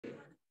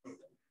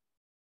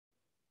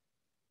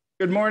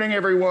Good morning,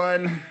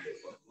 everyone.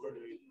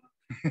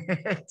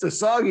 It's a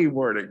soggy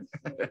morning.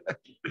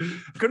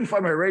 Couldn't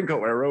find my raincoat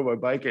when I rode my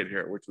bike in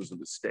here, which was a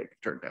mistake, it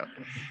turned out.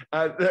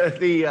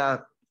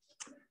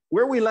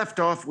 Where we left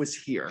off was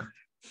here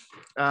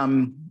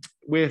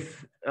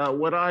with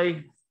what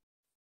I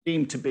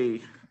deem to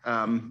be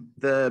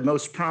the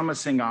most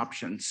promising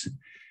options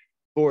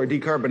for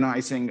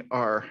decarbonizing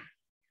our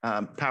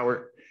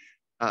power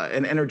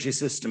and energy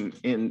system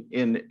in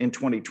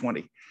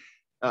 2020.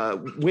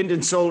 Wind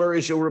and solar,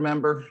 as you'll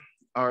remember,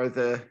 are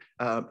the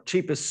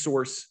cheapest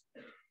source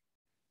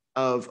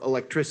of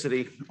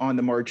electricity on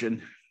the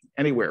margin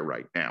anywhere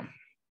right now.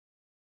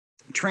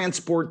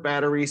 Transport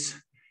batteries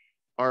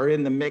are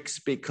in the mix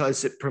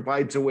because it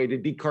provides a way to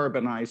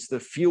decarbonize the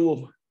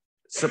fuel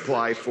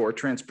supply for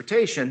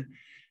transportation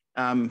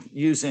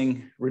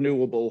using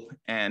renewable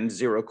and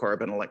zero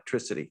carbon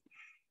electricity.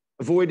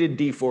 Avoided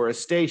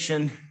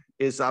deforestation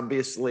is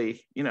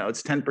obviously,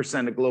 it's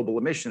 10% of global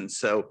emissions.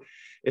 So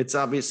it's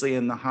obviously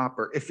in the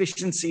hopper.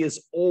 Efficiency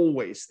is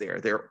always there.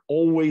 There are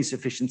always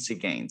efficiency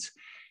gains.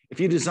 If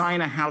you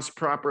design a house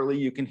properly,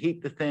 you can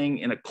heat the thing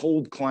in a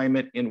cold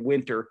climate in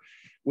winter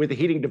with a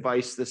heating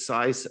device the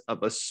size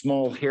of a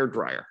small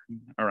hairdryer,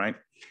 all right?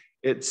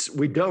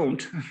 We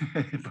don't,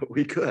 but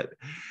we could.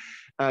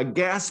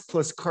 Gas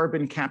plus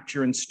carbon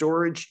capture and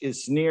storage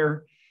is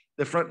near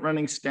the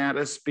front-running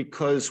status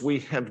because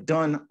we have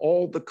done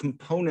all the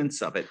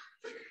components of it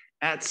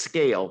at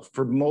scale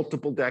for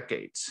multiple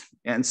decades.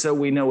 And so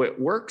we know it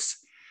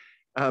works.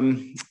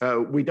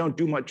 We don't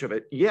do much of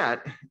it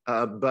yet,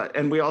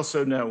 and we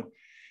also know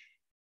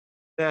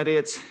that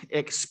it's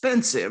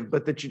expensive,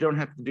 but that you don't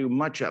have to do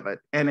much of it.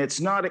 And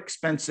it's not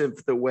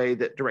expensive the way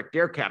that direct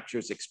air capture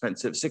is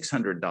expensive,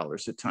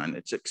 $600 a ton.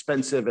 It's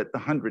expensive at the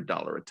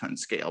 $100 a ton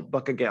scale,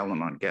 $1 a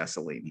gallon on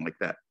gasoline, like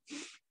that.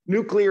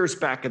 Nuclear is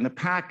back in the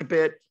pack a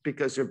bit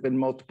because there have been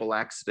multiple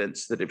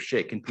accidents that have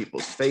shaken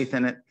people's faith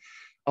in it.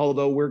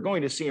 Although we're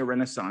going to see a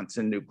renaissance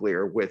in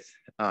nuclear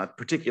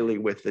particularly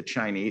with the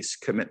Chinese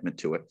commitment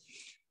to it.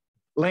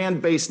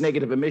 Land-based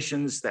negative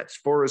emissions, that's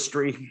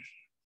forestry,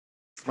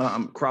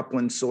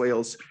 cropland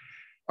soils,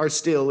 are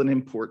still an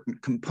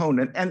important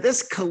component. And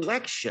this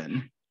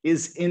collection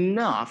is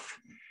enough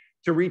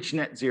to reach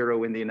net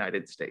zero in the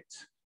United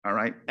States, all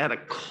right, at a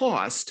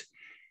cost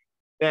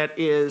that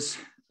is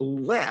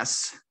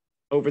less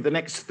over the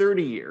next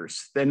 30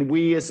 years than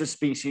we as a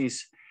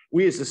species,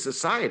 we as a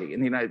society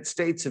in the United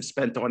States have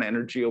spent on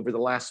energy over the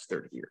last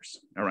 30 years,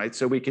 all right?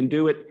 So we can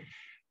do it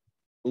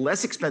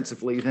less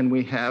expensively than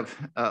we have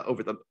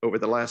over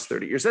the last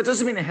 30 years. That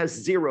doesn't mean it has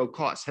zero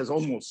cost, has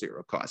almost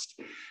zero cost.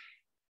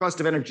 Cost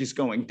of energy is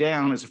going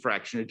down as a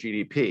fraction of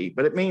GDP,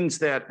 but it means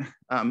that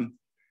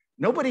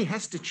nobody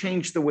has to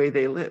change the way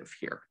they live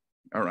here,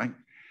 all right?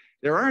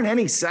 There aren't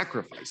any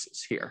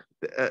sacrifices here.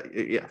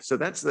 Yeah, so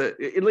that's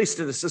at least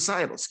at a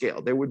societal scale.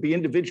 There would be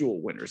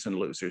individual winners and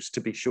losers,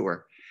 to be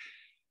sure.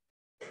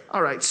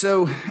 All right,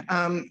 so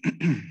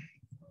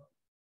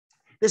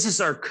this is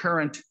our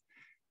current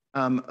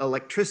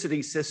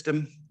electricity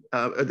system.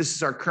 This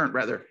is our current,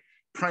 rather,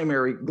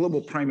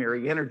 global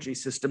primary energy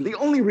system. The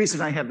only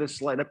reason I have this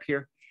slide up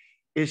here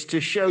is to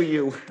show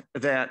you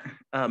that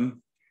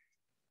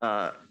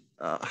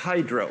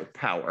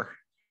hydropower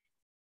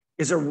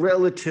is a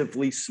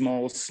relatively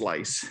small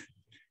slice,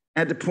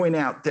 and to point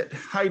out that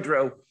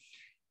hydro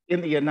in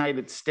the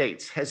United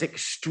States has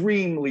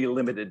extremely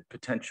limited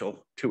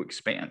potential to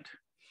expand.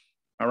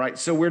 All right,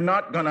 so we're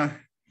not gonna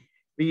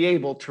be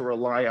able to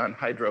rely on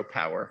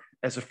hydropower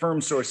as a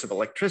firm source of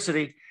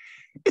electricity.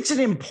 It's an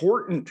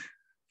important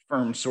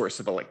firm source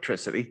of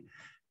electricity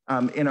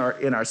in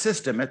our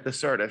system at the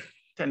sort of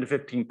 10 to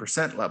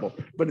 15% level,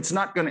 but it's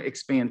not gonna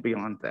expand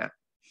beyond that.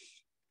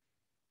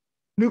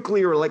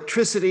 Nuclear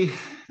electricity,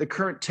 the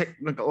current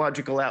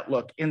technological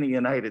outlook in the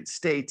United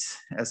States,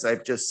 as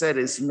I've just said,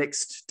 is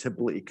mixed to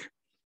bleak.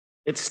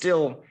 It's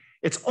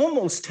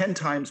almost 10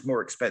 times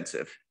more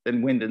expensive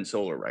than wind and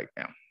solar right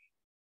now,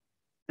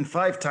 and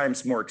 5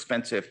 times more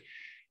expensive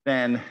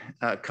than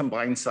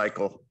combined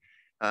cycle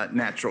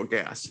natural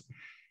gas.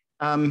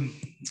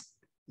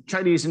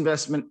 Chinese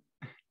investment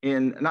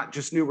in not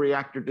just new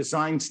reactor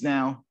designs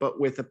now, but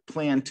with a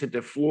plan to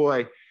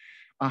deploy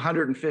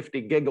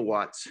 150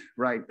 gigawatts,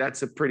 right?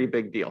 That's a pretty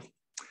big deal.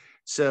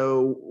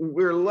 So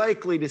we're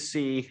likely to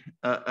see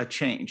a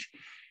change.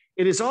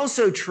 It is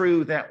also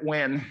true that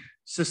when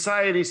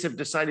societies have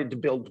decided to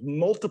build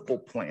multiple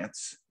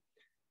plants,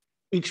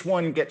 each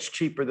one gets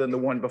cheaper than the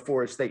one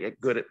before as they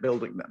get good at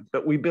building them.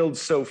 But we build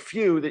so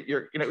few that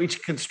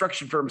each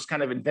construction firm is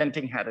kind of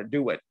inventing how to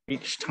do it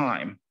each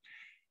time.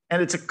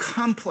 And it's a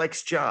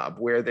complex job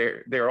where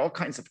there are all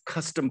kinds of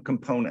custom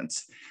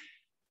components.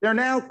 There are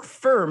now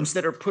firms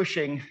that are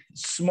pushing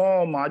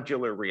small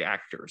modular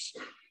reactors.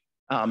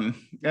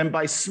 And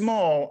by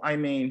small, I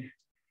mean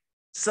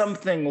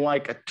something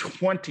like a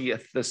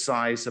 20th the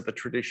size of a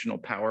traditional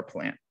power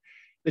plant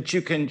that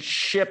you can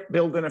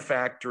build in a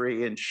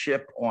factory and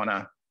ship on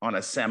a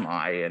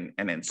semi and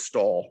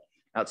install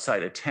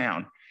outside of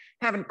town.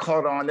 Haven't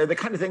caught on. They're the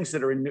kind of things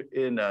that are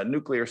in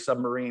nuclear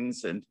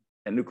submarines and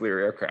and nuclear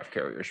aircraft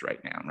carriers right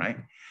now, right?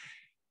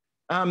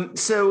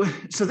 So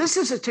this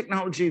is a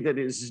technology that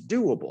is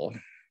doable,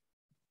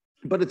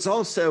 but it's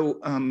also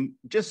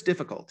just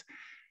difficult.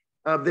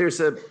 There's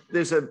a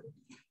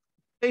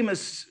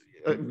famous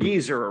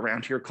geezer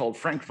around here called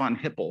Frank von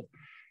Hippel,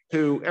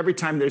 who every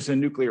time there's a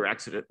nuclear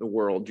accident in the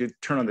world, you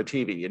turn on the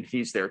TV and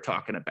he's there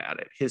talking about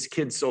it. His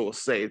kids will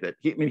say that,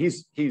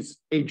 he's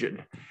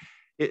aged.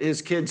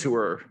 His kids who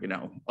are,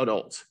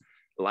 adults,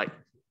 like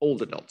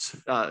old adults,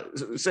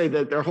 say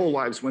that their whole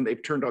lives when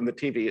they've turned on the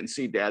TV and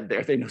see dad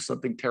there, they know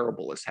something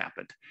terrible has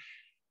happened.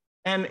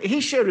 And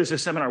he showed us a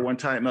seminar one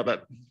time of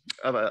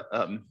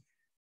a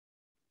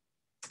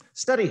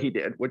study he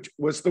did, which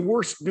was the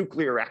worst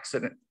nuclear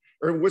accident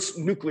or worst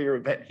nuclear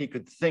event he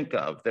could think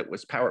of that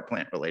was power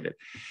plant related.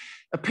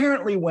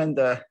 Apparently, when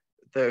the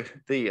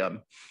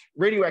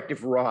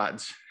radioactive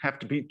rods have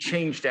to be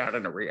changed out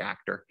in a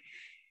reactor,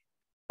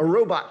 a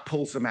robot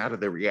pulls them out of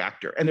the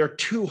reactor and they're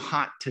too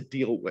hot to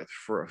deal with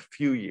for a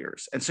few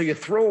years. And so you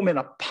throw them in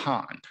a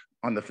pond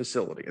on the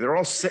facility. They're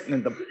all sitting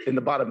in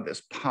the bottom of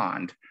this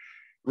pond,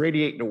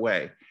 radiating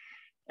away.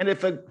 And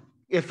if a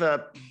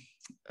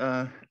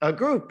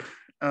group,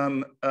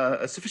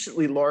 a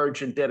sufficiently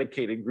large and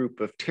dedicated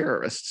group of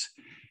terrorists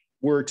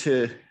were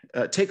to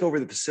take over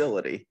the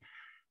facility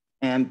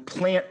and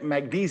plant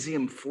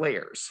magnesium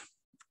flares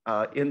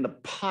in the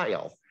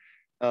pile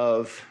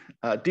of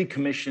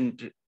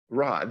decommissioned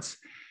rods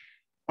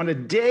on a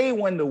day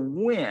when the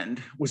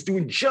wind was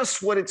doing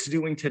just what it's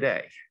doing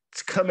today.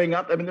 It's coming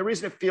up. I mean, the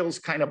reason it feels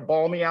kind of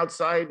balmy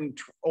outside and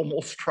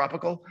almost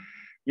tropical,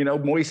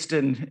 moist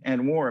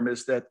and warm,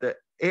 is that the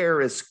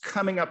air is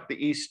coming up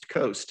the East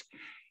Coast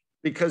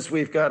because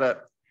we've got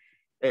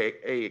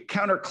a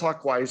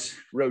counterclockwise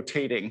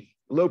rotating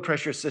low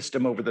pressure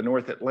system over the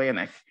North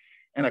Atlantic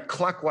and a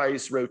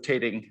clockwise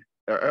rotating,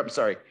 we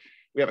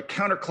have a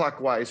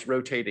counterclockwise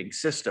rotating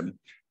system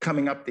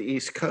coming up the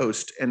East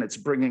Coast, and it's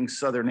bringing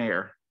southern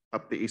air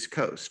up the East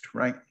Coast,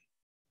 right?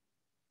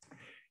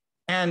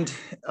 And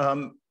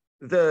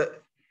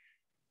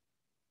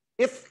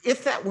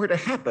if that were to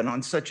happen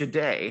on such a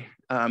day,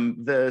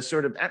 the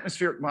sort of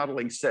atmospheric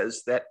modeling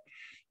says that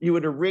you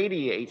would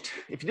irradiate,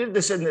 if you did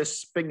this in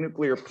this big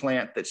nuclear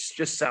plant that's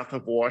just south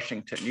of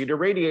Washington, you'd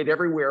irradiate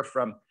everywhere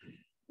from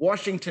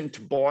Washington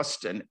to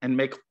Boston and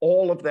make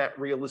all of that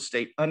real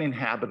estate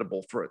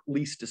uninhabitable for at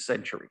least a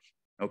century,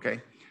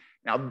 okay?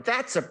 Now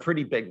that's a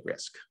pretty big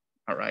risk,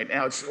 all right?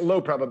 Now it's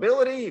low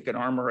probability, you can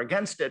armor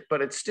against it,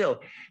 but it's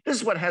still, this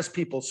is what has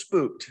people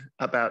spooked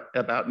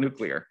about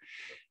nuclear.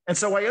 And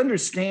so I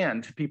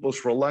understand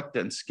people's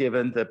reluctance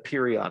given the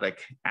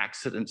periodic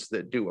accidents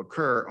that do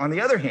occur. On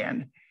the other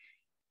hand,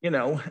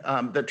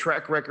 the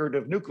track record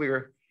of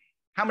nuclear,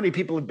 how many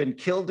people have been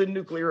killed in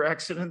nuclear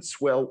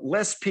accidents? Well,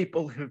 less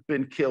people have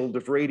been killed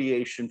of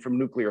radiation from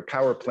nuclear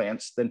power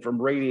plants than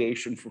from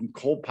radiation from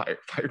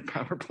coal-fired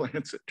power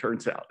plants, it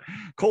turns out.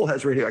 Coal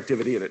has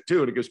radioactivity in it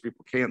too, and it gives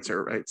people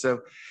cancer, right?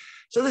 So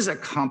this is a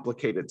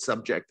complicated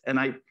subject, and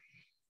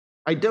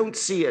I don't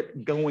see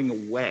it going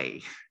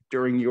away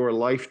during your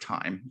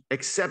lifetime,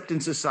 except in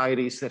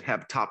societies that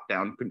have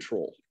top-down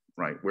control,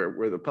 right?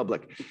 Where the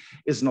public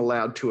isn't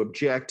allowed to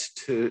object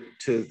to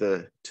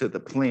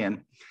the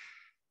plan.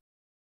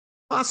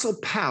 Fossil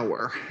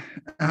power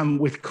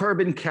with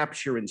carbon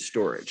capture and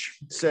storage.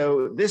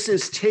 So this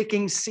is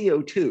taking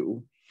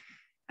CO2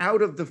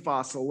 out of the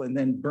fossil and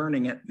then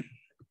burning it.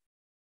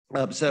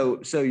 So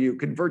you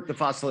convert the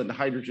fossil into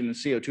hydrogen and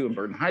CO2 and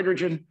burn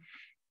hydrogen,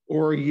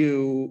 or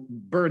you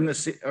burn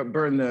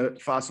the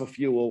fossil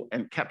fuel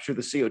and capture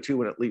the CO2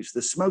 when it leaves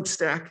the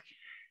smokestack,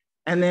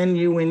 and then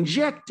you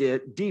inject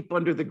it deep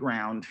under the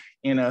ground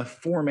in a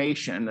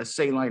formation, a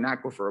saline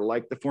aquifer,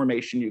 like the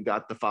formation you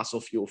got the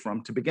fossil fuel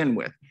from to begin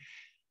with.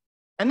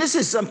 And this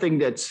is something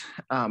that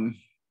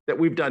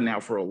we've done now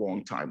for a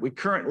long time. We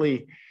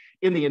currently,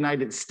 in the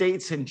United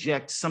States,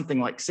 inject something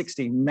like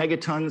 60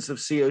 megatons of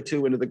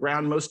CO2 into the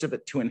ground, most of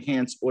it to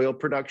enhance oil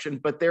production.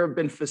 But there have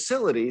been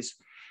facilities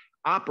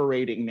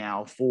operating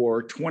now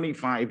for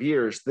 25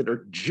 years that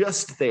are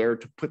just there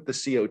to put the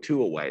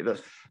CO2 away.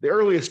 The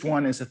earliest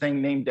one is a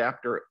thing named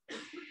after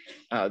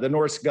the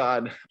Norse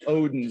god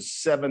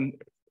Odin's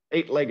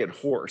eight-legged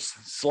horse,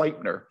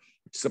 Sleipnir.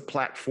 It's a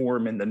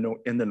platform in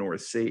the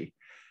North Sea.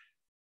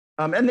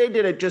 And they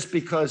did it just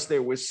because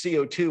there was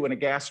CO2 in a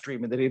gas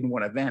stream and they didn't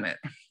want to vent it.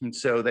 And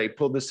so they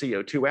pulled the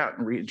CO2 out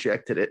and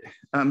re-injected it.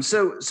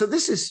 So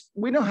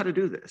we know how to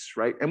do this,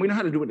 right? And we know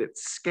how to do it at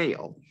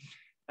scale.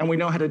 And we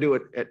know how to do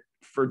it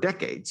for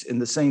decades in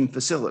the same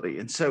facility.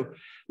 And so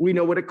we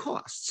know what it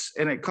costs.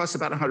 And it costs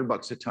about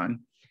 $100 a ton.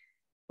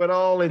 But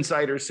all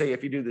insiders say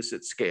if you do this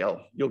at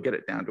scale, you'll get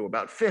it down to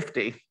about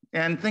 50.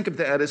 And think of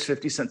that as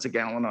 50 cents a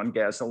gallon on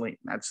gasoline.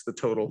 That's the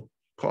total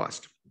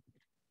cost.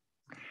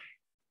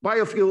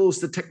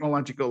 Biofuels, the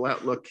technological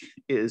outlook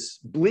is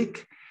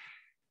bleak.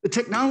 The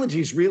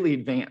technology is really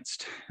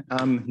advanced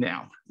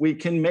now. We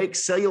can make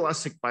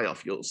cellulosic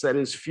biofuels, that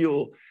is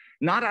fuel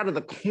not out of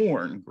the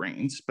corn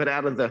grains, but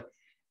out of the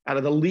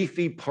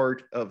leafy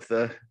part of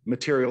the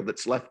material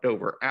that's left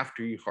over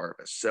after you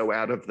harvest. So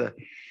out of the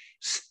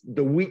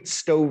the wheat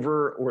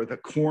stover or the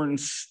corn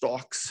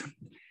stalks.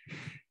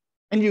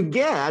 And you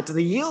get,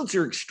 the yields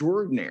are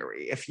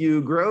extraordinary. If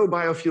you grow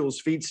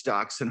biofuels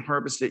feedstocks and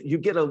harvest it, you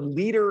get a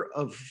liter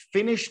of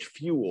finished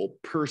fuel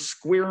per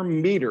square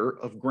meter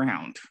of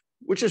ground,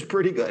 which is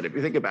pretty good. If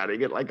you think about it, you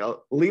get like a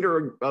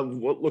liter of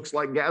what looks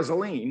like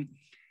gasoline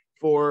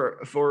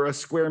for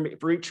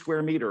each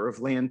square meter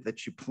of land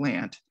that you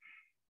plant.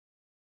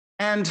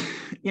 And,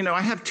 you know,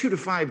 I have 2 to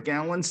 5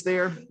 gallons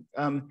there.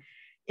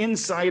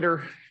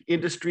 Insider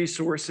industry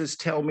sources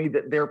tell me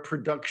that their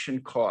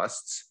production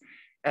costs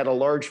at a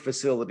large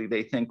facility,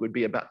 they think would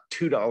be about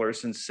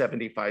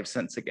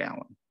 $2.75 a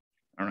gallon,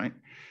 all right?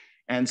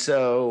 And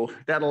so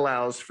that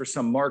allows for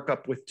some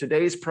markup with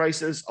today's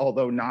prices,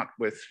 although not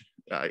with,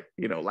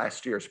 you know,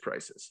 last year's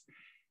prices.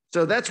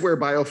 So that's where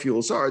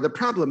biofuels are. The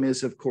problem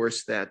is, of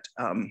course, that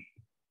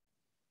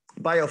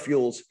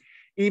biofuels,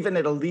 even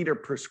at a liter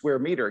per square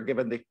meter,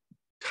 given the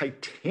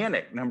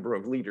titanic number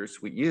of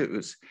liters we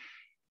use,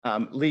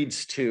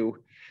 leads to,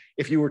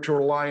 if you were to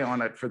rely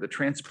on it for the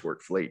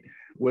transport fleet,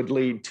 would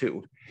lead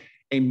to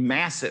a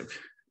massive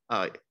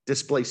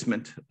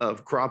displacement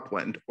of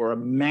cropland or a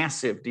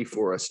massive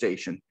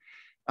deforestation,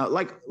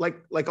 like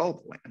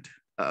all the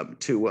land,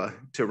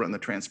 to run the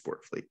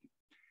transport fleet.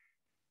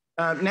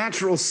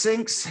 Natural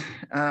sinks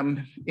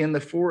in the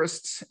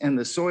forests and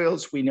the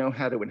soils. We know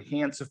how to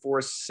enhance a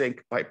forest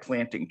sink by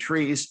planting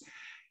trees.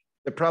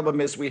 The problem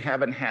is we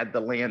haven't had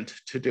the land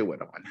to do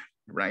it on,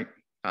 right?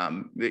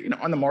 You know,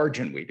 on the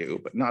margin we do,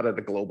 but not at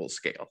a global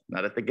scale,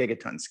 not at the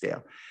gigaton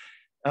scale.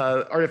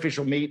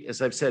 Artificial meat,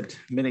 as I've said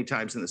many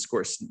times in this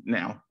course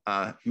now,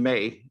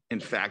 may in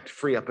fact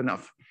free up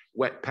enough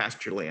wet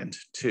pasture land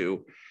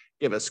to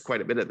give us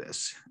quite a bit of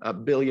this.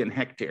 1 billion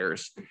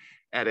hectares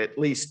at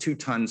least 2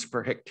 tons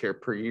per hectare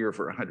per year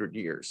for 100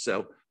 years.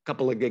 So a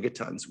couple of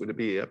gigatons would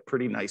be a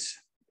pretty nice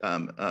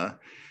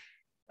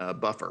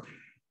buffer.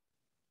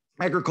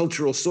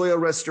 Agricultural soil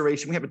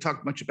restoration, we haven't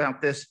talked much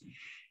about this.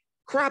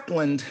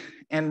 Cropland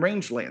and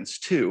rangelands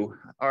too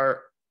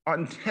are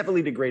on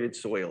heavily degraded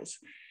soils.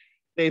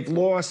 They've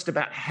lost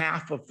about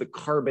half of the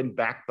carbon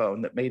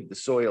backbone that made the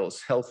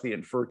soils healthy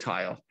and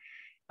fertile.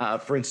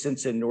 For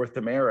instance, in North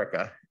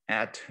America,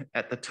 at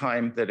the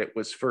time that it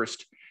was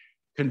first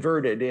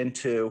converted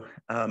into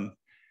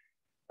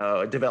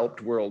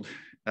developed world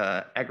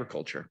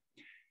agriculture.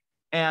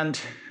 And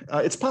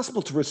it's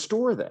possible to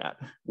restore that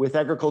with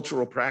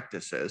agricultural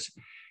practices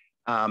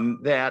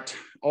that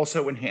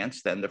also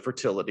enhance then the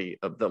fertility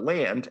of the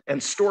land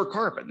and store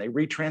carbon. They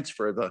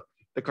retransfer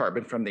the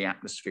carbon from the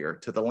atmosphere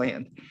to the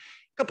land.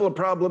 A couple of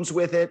problems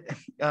with it.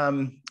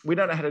 We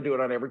don't know how to do it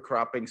on every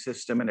cropping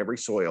system and every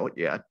soil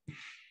yet.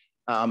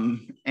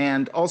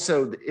 And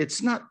also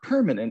it's not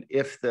permanent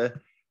if the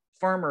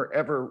farmer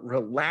ever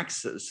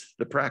relaxes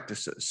the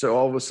practices. So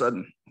all of a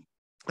sudden,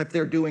 if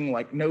they're doing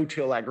like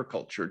no-till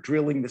agriculture,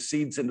 drilling the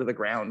seeds into the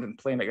ground and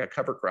planting a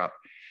cover crop,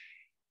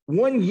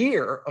 1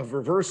 year of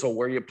reversal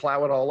where you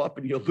plow it all up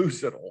and you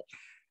lose it all.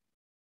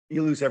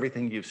 You lose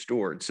everything you've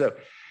stored. So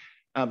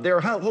there are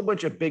a whole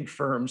bunch of big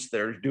firms that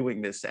are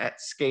doing this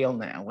at scale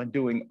now and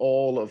doing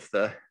all of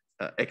the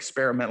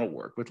experimental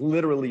work with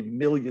literally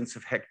millions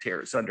of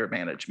hectares under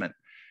management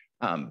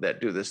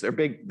that do this. They're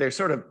big, they're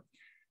sort of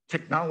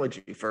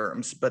technology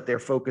firms, but they're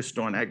focused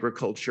on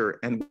agriculture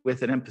and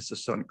with an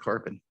emphasis on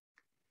carbon.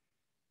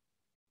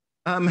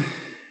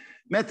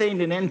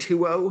 Methane and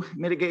N2O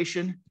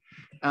mitigation.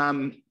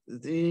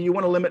 You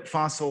want to limit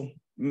fossil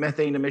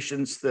methane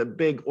emissions. The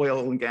big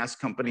oil and gas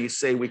companies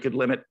say we could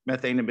limit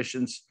methane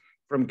emissions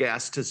from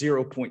gas to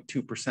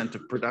 0.2%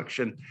 of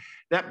production.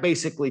 That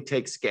basically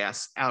takes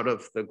gas out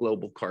of the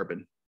global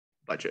carbon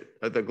budget,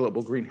 the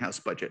global greenhouse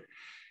budget.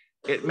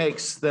 It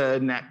makes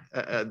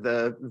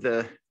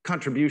the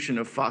contribution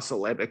of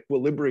fossil at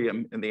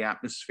equilibrium in the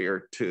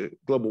atmosphere to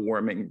global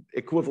warming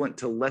equivalent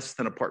to less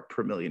than a part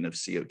per million of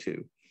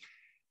CO2.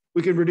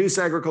 We can reduce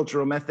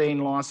agricultural methane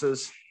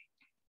losses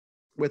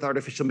with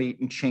artificial meat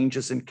and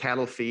changes in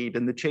cattle feed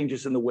and the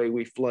changes in the way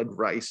we flood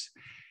rice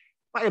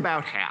by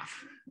about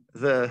half.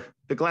 The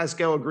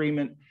Glasgow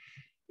Agreement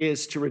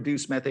is to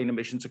reduce methane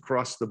emissions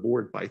across the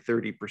board by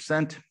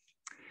 30%.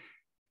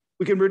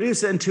 We can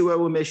reduce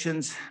N2O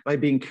emissions by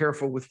being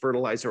careful with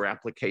fertilizer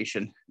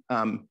application.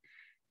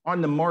 On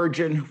the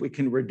margin, we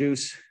can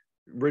reduce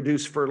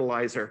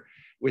fertilizer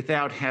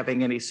without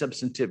having any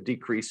substantive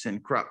decrease in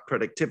crop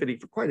productivity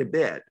for quite a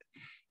bit.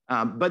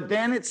 But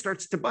then it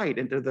starts to bite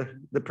into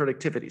the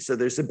productivity. So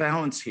there's a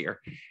balance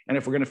here. And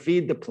if we're going to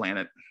feed the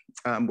planet,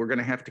 we're going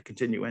to have to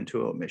continue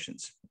N2O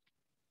emissions.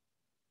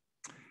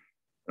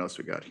 What else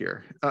we got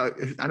here? I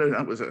don't know,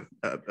 it was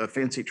a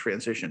fancy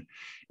transition.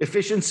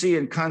 Efficiency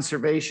and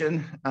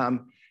conservation.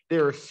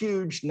 There are a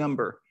huge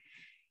number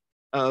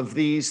of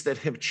these that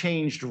have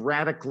changed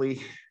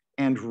radically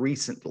and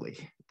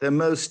recently. The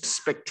most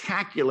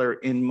spectacular,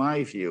 in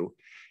my view,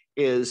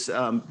 is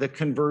the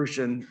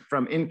conversion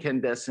from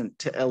incandescent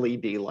to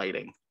LED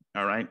lighting,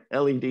 all right?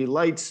 LED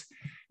lights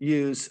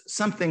use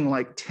something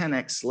like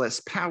 10x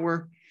less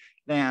power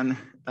than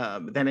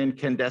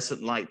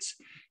incandescent lights.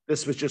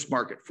 This was just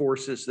market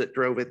forces that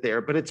drove it there,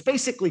 but it's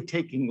basically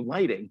taking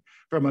lighting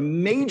from a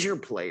major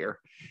player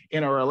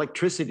in our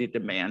electricity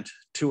demand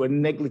to a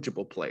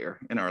negligible player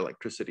in our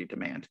electricity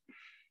demand.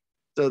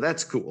 So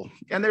that's cool.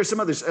 And there's some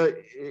others.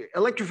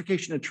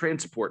 Electrification of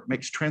transport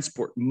makes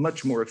transport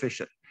much more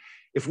efficient.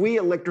 If we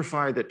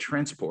electrify the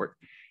transport,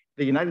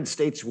 the United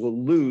States will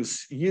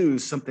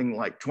use something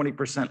like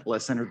 20%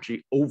 less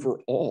energy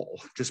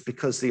overall, just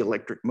because the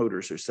electric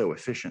motors are so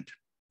efficient.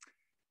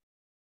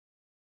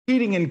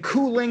 Heating and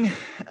cooling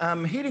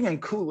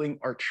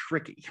are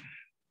tricky,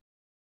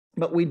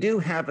 but we do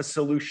have a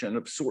solution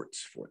of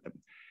sorts for them.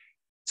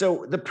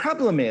 So the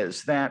problem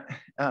is that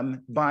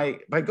by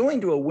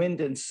going to a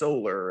wind and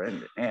solar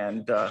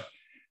and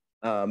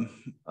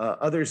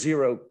other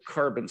zero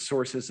carbon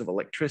sources of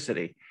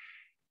electricity,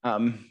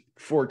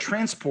 for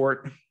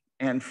transport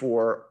and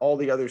for all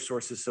the other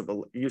sources of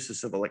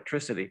uses of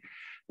electricity,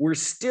 we're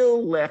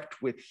still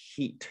left with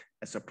heat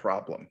as a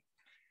problem.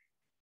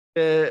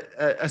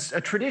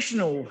 A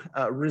traditional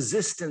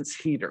resistance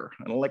heater,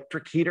 an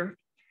electric heater,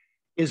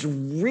 is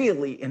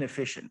really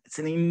inefficient. It's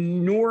an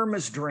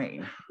enormous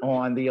drain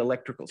on the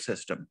electrical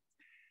system.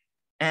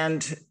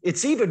 And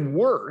it's even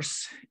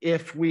worse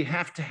if we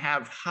have to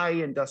have high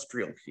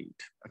industrial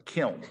heat, a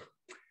kiln.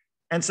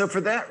 And so for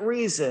that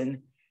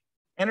reason,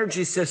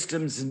 energy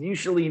systems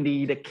usually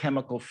need a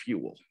chemical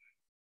fuel.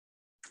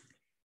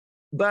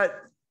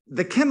 But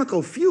the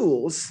chemical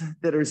fuels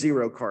that are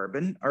zero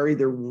carbon are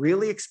either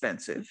really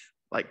expensive,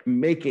 like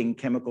making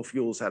chemical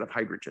fuels out of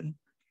hydrogen,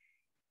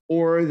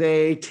 or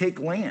they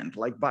take land,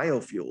 like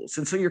biofuels.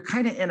 And so you're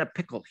kind of in a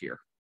pickle here.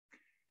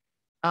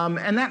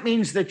 And that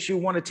means that you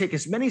want to take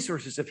as many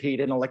sources of heat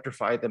and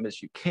electrify them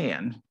as you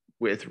can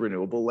with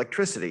renewable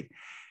electricity.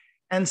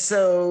 And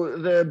so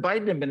the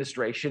Biden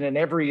administration and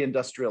every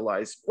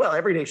industrialized, well,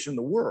 every nation in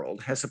the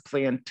world has a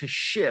plan to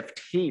shift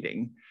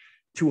heating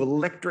to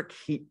electric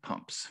heat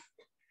pumps.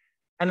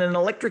 And an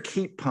electric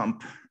heat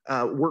pump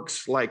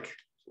works like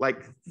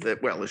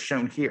is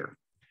shown here.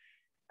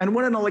 And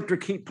what an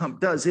electric heat pump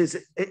does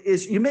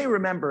is you may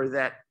remember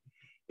that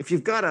if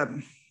you've got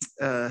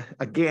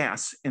a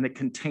gas in a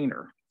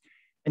container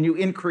and you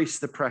increase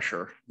the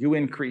pressure, you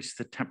increase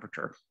the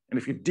temperature. And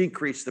if you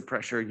decrease the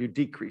pressure, you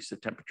decrease the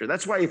temperature.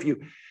 That's why if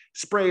you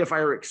spray a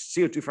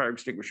CO2 fire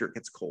extinguisher, it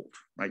gets cold,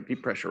 right?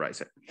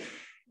 Depressurize it.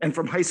 And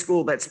from high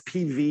school, that's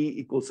PV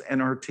equals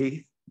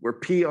nRT, where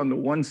P on the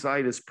one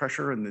side is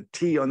pressure and the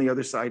T on the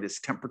other side is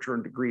temperature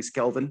in degrees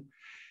Kelvin.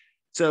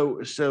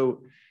 So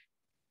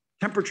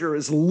temperature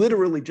is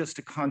literally just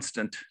a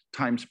constant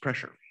times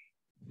pressure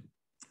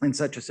in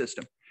such a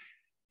system.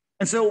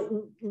 And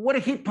so what a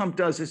heat pump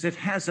does is it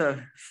has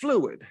a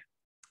fluid,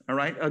 all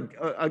right,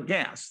 a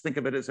gas, think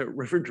of it as a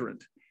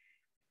refrigerant.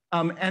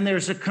 And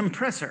there's a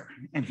compressor,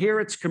 and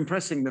here it's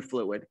compressing the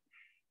fluid,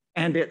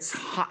 and it's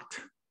hot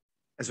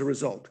as a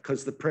result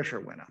because the pressure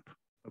went up,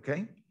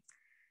 okay?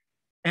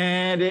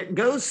 And it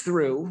goes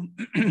through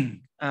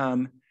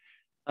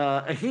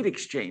a heat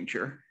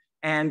exchanger,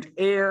 and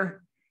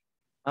air,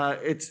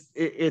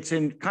 it's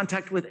in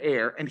contact with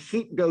air, and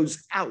heat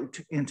goes out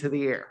into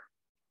the air.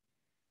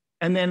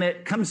 And then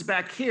it comes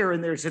back here,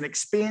 and there's an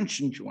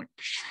expansion joint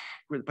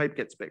where the pipe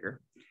gets bigger,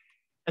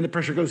 and the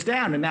pressure goes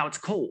down, and now it's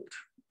cold.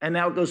 And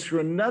now it goes through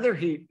another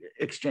heat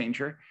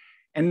exchanger,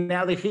 and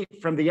now the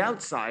heat from the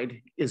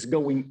outside is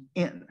going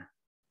in,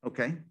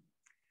 okay?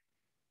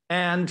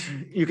 And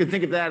you can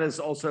think of that as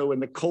also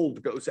when the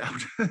cold goes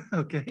out,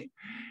 okay?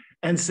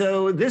 And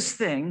so this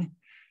thing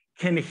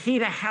can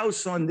heat a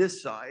house on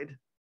this side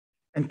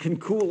and can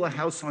cool a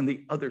house on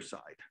the other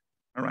side,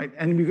 all right?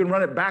 And you can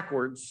run it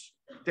backwards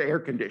to air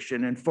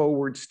condition and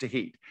forwards to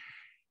heat.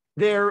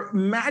 They're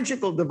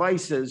magical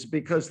devices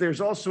because there's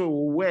also a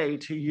way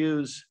to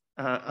use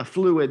a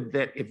fluid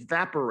that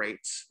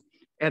evaporates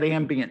at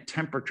ambient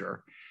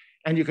temperature,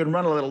 and you can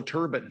run a little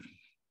turbine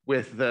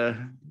with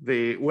when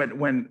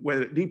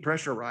it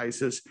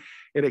depressurizes,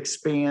 it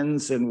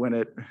expands, and when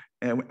it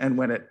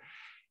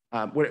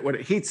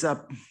heats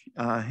up,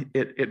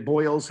 it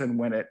boils, and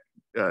when it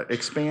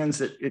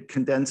expands, it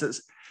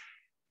condenses.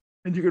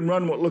 And you can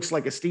run what looks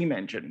like a steam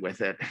engine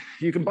with it.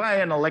 You can buy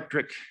an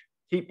electric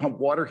heat pump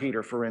water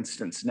heater, for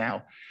instance,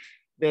 now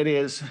that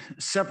is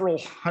several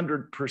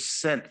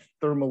 100%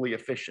 thermally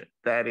efficient.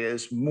 That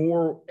is,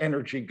 more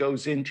energy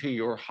goes into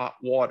your hot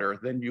water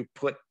than you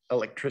put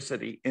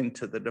electricity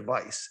into the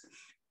device,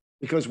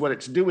 because what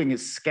it's doing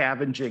is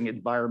scavenging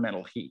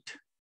environmental heat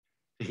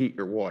to heat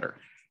your water,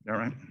 all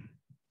right?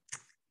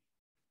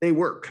 They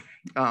work.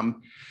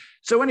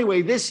 So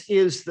anyway, this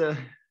is the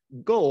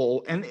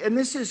goal, and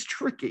this is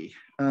tricky.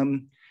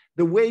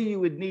 The way you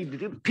would need to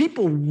do,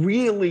 people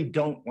really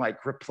don't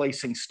like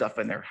replacing stuff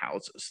in their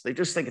houses. They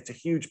just think it's a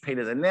huge pain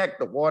in the neck.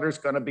 The water's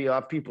going to be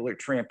off. People are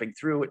tramping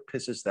through. It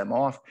pisses them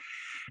off.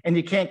 And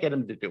you can't get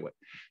them to do it.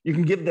 You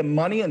can give them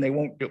money and they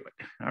won't do it.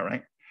 All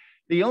right.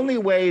 The only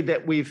way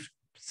that we've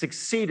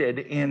succeeded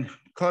in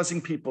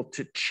causing people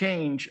to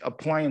change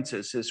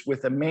appliances is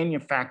with a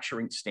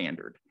manufacturing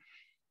standard.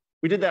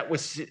 We did that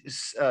with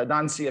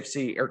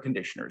non-CFC air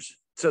conditioners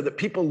so that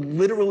people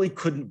literally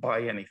couldn't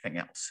buy anything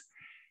else.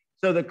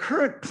 So the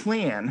current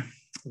plan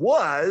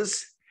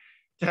was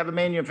to have a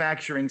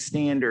manufacturing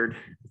standard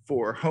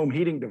for home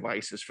heating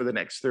devices for the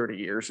next 30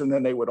 years, and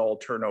then they would all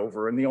turn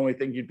over, and the only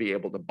thing you'd be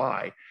able to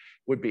buy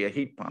would be a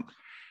heat pump.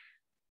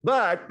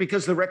 But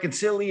because the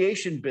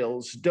reconciliation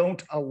bills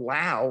don't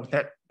allow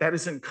that, that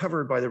isn't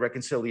covered by the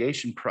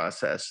reconciliation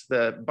process,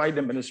 the Biden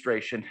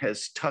administration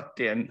has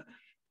tucked in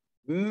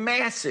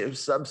massive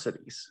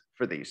subsidies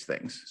for these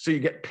things. So you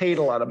get paid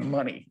a lot of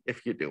money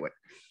if you do it.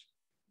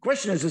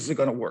 Question is it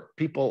going to work?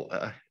 People,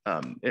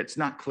 it's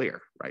not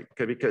clear, right?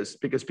 Because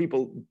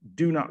people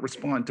do not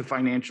respond to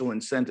financial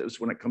incentives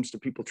when it comes to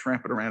people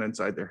tramping around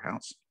inside their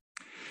house.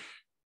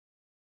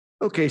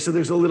 Okay, so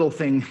there's a little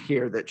thing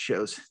here that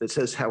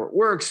says how it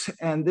works.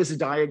 And this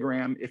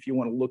diagram, if you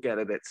want to look at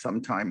it at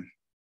some time,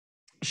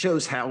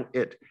 shows how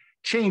it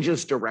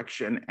changes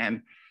direction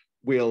and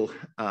will,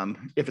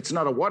 if it's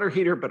not a water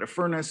heater, but a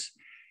furnace,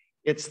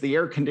 it's the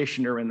air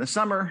conditioner in the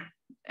summer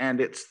and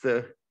it's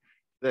the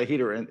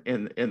heater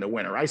in the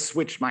winter. I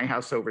switched my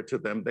house over to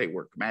them. They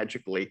work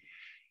magically.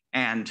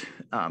 And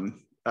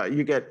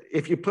you get,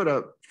 if you put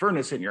a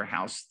furnace in your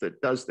house that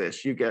does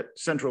this, you get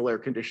central air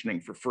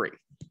conditioning for free,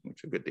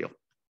 which is a good deal.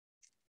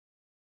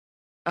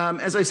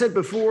 As I said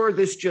before,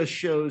 this just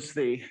shows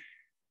the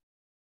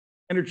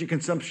energy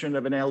consumption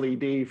of an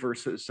LED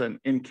versus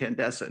an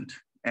incandescent.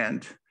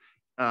 And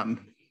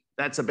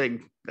that's a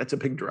big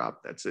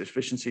drop. That's an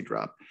efficiency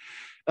drop.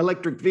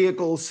 Electric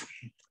vehicles.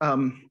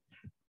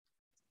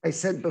 I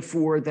said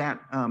before that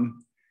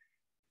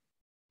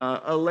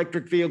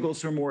electric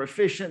vehicles are more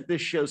efficient.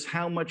 This shows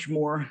how much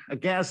more a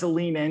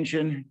gasoline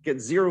engine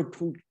gets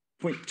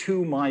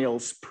 0.2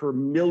 miles per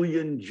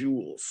million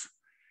joules.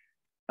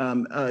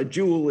 A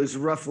joule is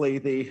roughly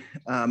the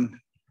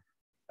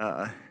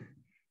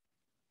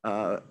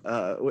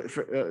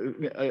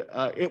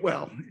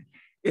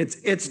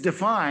it's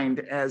defined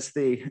as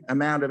the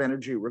amount of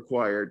energy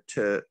required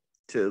to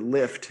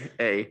lift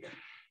a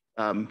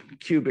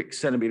cubic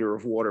centimeter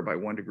of water by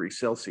 1 degree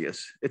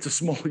Celsius. It's a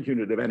small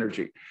unit of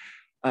energy,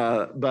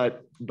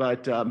 but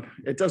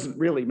it doesn't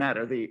really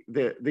matter.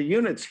 The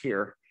units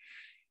here,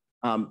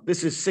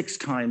 this is 6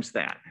 times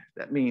that.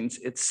 That means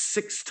it's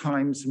 6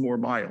 times more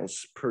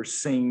miles per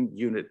same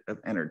unit of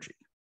energy,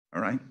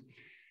 all right?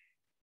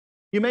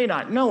 You may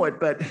not know it,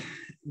 but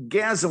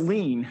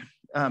gasoline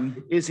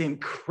is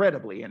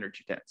incredibly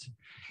energy dense.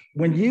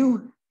 When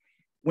you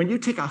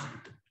take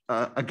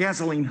a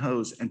gasoline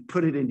hose and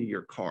put it into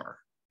your car,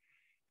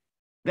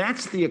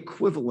 that's the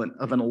equivalent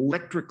of an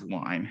electric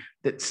line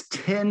that's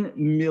 10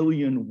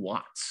 million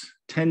watts,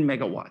 10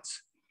 megawatts,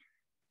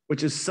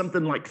 which is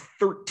something like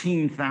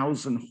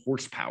 13,000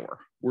 horsepower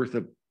worth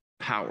of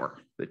power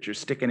that you're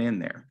sticking in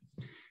there.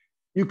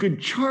 You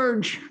could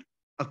charge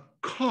a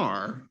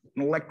car,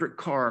 an electric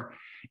car,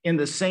 in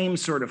the same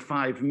sort of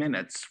 5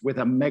 minutes with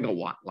a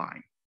megawatt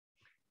line.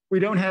 We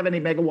don't have any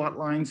megawatt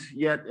lines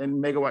yet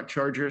and megawatt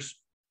chargers.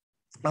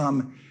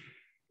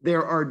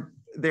 There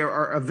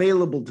are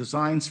available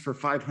designs for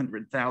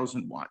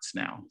 500,000 watts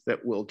now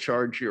that will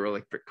charge your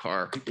electric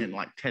car in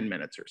like 10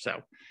 minutes or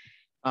so.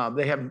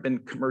 They haven't been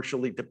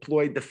commercially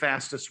deployed. The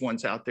fastest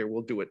ones out there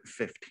will do it in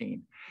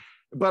 15.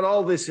 But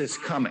all this is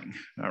coming,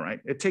 all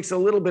right? It takes a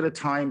little bit of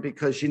time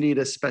because you need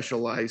a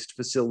specialized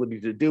facility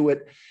to do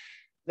it.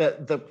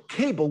 The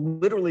cable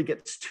literally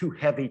gets too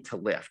heavy to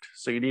lift.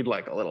 So you need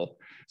like a little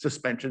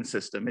suspension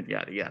system and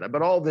yada, yada.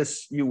 But all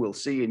this you will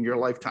see in your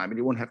lifetime and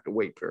you won't have to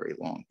wait very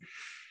long.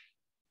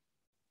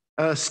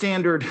 A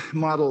standard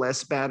Model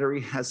S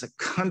battery has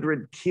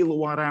 100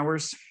 kilowatt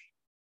hours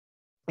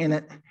in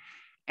it.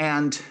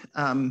 And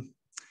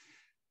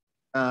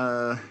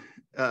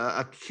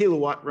a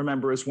kilowatt,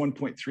 remember, is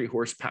 1.3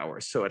 horsepower.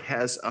 So it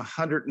has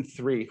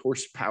 103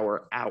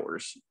 horsepower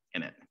hours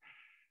in it.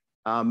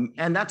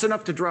 And that's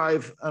enough to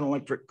drive an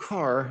electric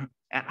car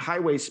at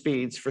highway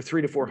speeds for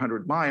 300 to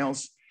 400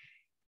 miles,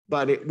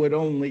 but it would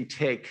only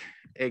take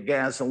a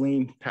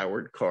gasoline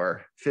powered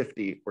car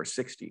 50 or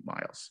 60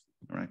 miles,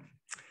 all right?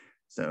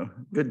 So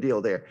good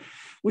deal there.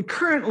 We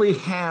currently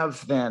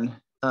have then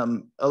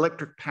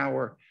electric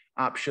power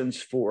options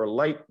for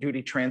light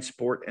duty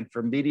transport and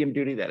for medium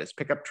duty, that is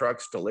pickup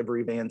trucks,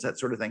 delivery vans, that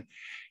sort of thing.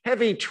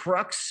 Heavy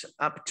trucks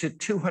up to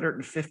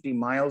 250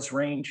 miles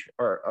range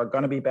are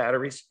gonna be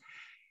batteries.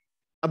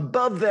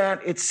 Above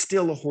that, it's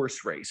still a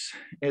horse race.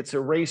 It's a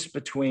race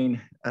between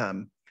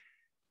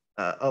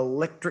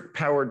electric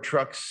powered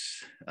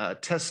trucks.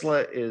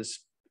 Tesla is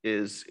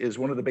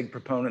one of the big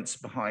proponents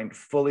behind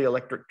fully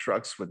electric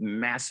trucks with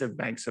massive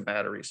banks of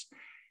batteries.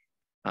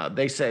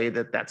 They say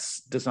that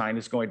design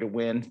is going to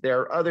win.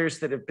 There are others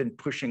that have been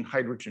pushing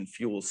hydrogen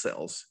fuel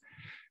cells,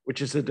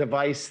 which is a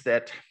device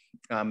that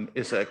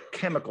is a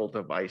chemical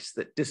device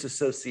that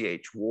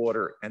disassociates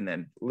water and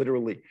then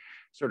literally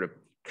sort of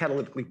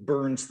catalytically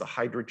burns the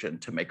hydrogen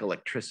to make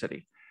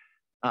electricity.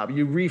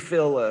 You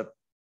refill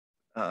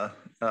a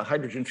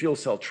hydrogen fuel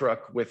cell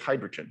truck with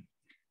hydrogen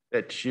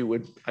that you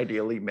would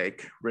ideally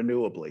make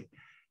renewably.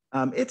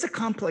 It's a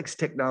complex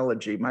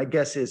technology. My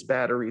guess is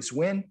batteries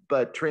win,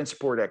 but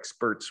transport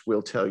experts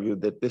will tell you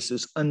that this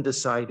is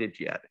undecided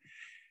yet.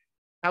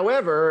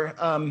 However,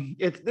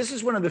 this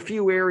is one of the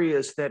few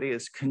areas that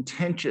is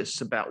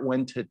contentious about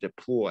when to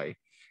deploy.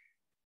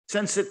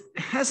 Since it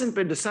hasn't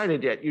been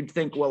decided yet, you'd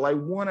think, well, I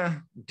want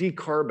to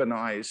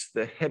decarbonize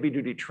the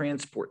heavy-duty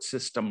transport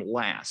system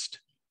last.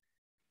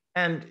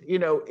 And, you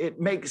know,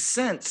 it makes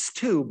sense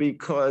too,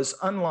 because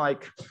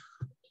unlike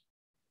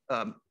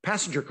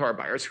passenger car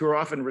buyers who are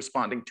often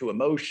responding to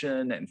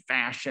emotion and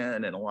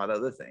fashion and a lot of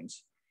other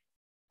things,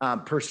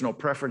 personal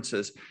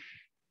preferences,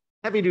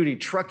 heavy-duty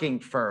trucking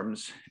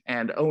firms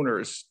and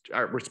owners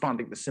are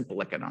responding to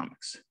simple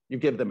economics. You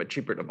give them a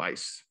cheaper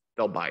device,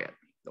 they'll buy it,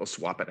 they'll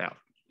swap it out.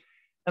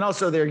 And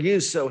also they're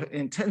used so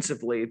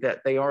intensively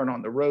that they aren't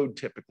on the road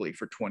typically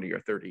for 20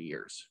 or 30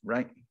 years,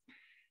 right?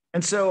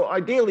 And so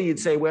ideally you'd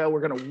say, well,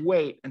 we're gonna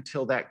wait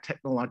until that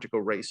technological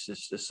race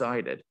is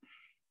decided.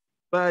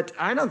 But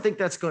I don't think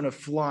that's going to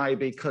fly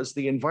because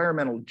the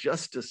environmental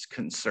justice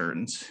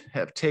concerns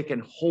have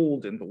taken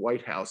hold in the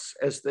White House,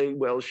 as they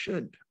well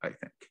should, I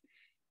think.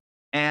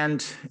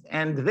 And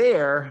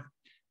there,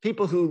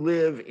 people who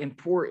live in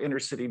poor inner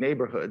city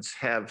neighborhoods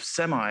have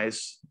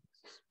semis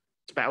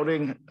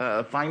spouting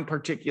fine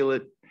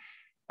particulate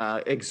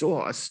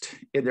exhaust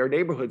in their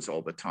neighborhoods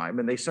all the time,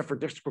 and they suffer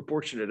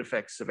disproportionate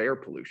effects of air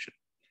pollution.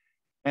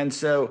 And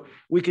so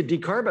we could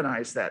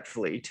decarbonize that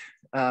fleet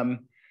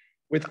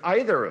with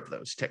either of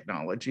those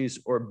technologies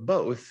or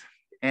both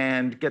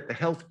and get the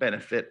health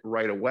benefit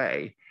right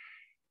away.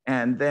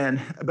 And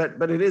then,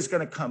 but it is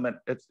going to come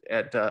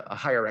at a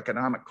higher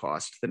economic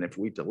cost than if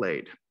we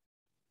delayed.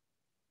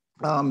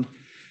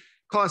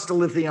 Cost of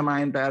lithium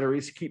ion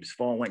batteries keeps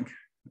falling,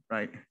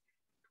 right?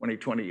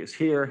 2020 is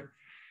here.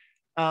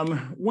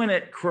 When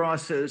it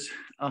crosses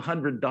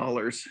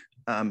 $100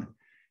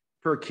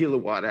 per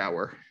kilowatt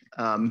hour,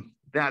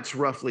 that's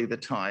roughly the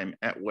time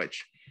at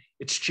which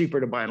it's cheaper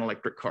to buy an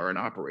electric car and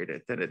operate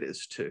it than it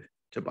is to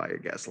buy a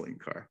gasoline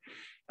car.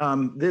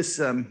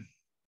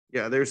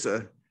 Yeah, there's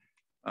a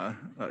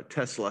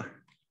Tesla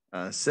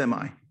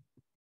semi.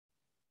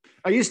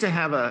 I used to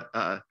have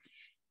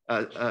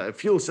a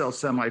fuel cell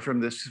semi from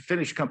this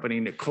Finnish company,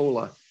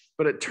 Nikola,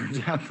 but it turns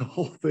out the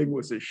whole thing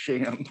was a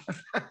sham.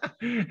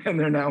 And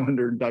they're now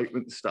under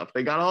indictment and stuff.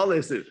 They got all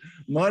this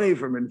money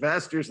from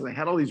investors and they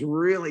had all these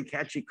really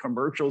catchy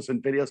commercials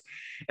and videos.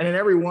 And in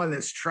every one,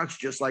 this truck's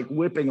just like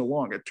whipping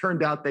along. It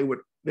turned out they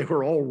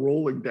were all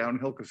rolling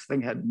downhill because the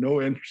thing had no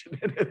engine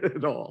in it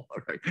at all.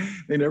 Right?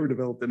 They never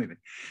developed anything.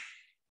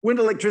 Wind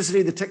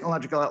electricity, the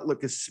technological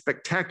outlook is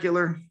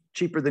spectacular,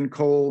 cheaper than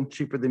coal,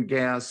 cheaper than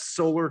gas.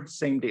 Solar,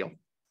 same deal.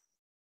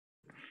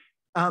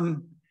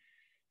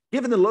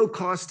 Given the low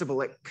cost of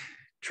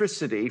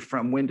electricity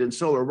from wind and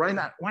solar, why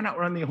not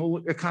run the whole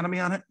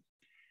economy on it?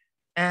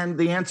 And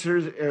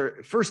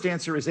the first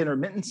answer is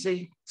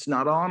intermittency. It's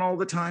not on all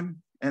the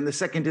time. And the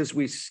second is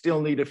we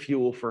still need a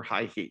fuel for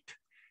high heat.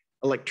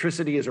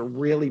 Electricity is a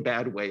really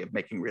bad way of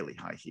making really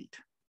high heat.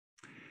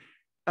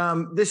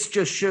 This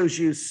just shows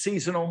you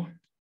seasonal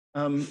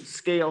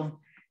scale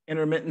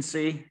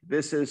intermittency.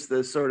 This is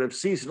the sort of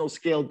seasonal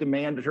scale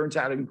demand. It turns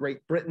out in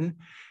Great Britain,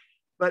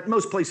 but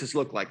most places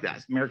look like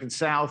that. American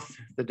South,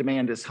 the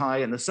demand is high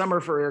in the summer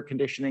for air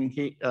conditioning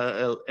heat,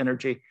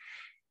 energy.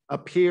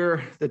 Up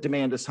here, the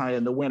demand is high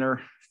in the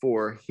winter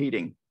for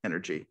heating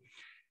energy.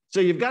 So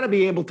you've got to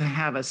be able to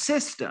have a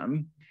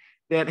system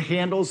that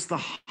handles the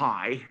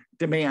high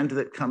demand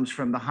that comes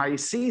from the high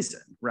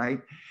season,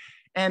 right?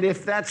 And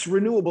if that's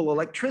renewable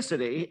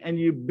electricity and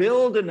you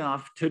build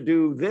enough to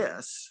do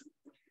this,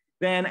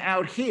 then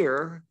out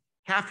here,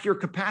 half your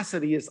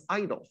capacity is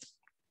idle,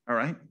 all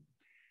right?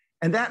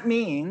 And that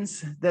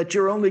means that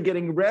you're only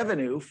getting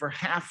revenue for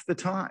half the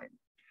time,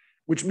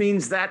 which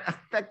means that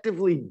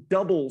effectively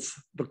doubles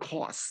the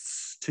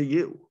costs to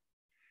you.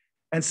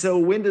 And so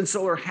wind and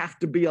solar have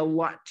to be a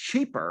lot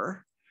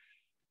cheaper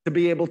to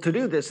be able to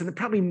do this. And they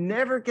probably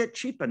never get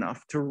cheap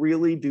enough to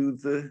really do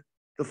the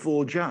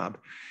full job.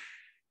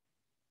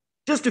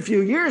 Just a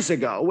few years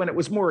ago, when it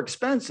was more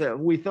expensive,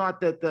 we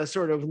thought that the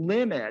sort of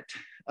limit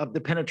of the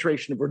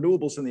penetration of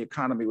renewables in the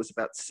economy was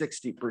about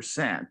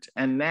 60%.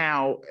 And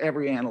now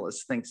every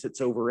analyst thinks it's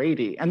over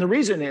 80. And the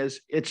reason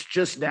is it's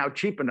just now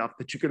cheap enough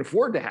that you can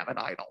afford to have it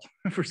idle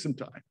for some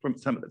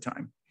of the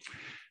time.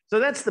 So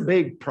that's the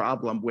big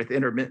problem with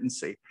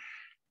intermittency.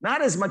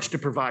 Not as much to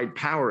provide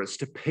power as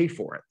to pay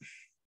for it,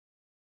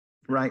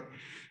 right?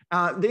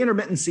 The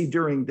intermittency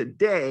during the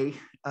day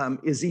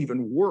is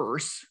even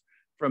worse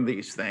from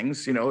these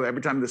things. You know,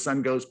 every time the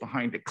sun goes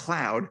behind a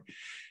cloud,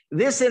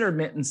 this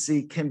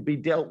intermittency can be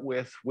dealt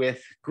with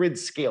grid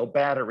scale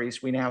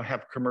batteries. We now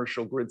have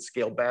commercial grid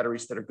scale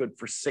batteries that are good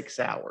for 6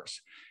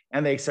 hours,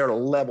 and they sort of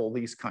level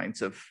these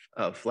kinds of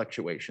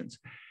fluctuations.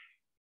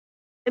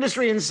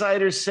 Industry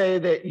insiders say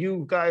that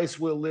you guys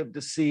will live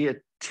to see a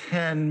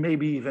 10,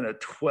 maybe even a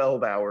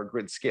 12-hour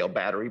grid scale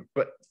battery,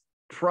 but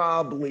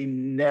probably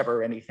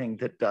never anything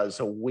that does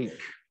a week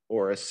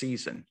or a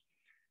season.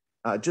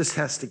 Just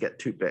has to get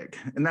too big.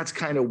 And that's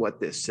kind of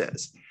what this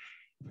says.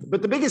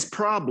 But the biggest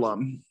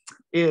problem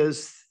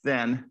is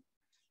then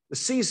the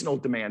seasonal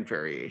demand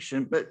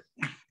variation. But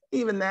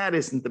even that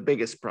isn't the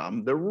biggest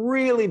problem. The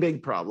really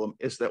big problem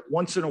is that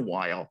once in a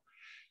while,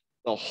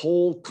 the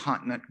whole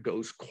continent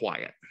goes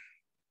quiet.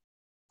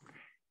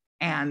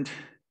 And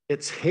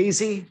it's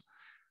hazy,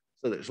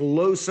 so there's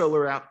low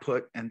solar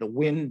output and the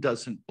wind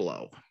doesn't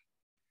blow.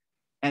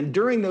 And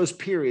during those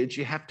periods,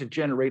 you have to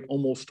generate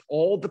almost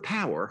all the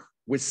power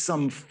with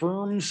some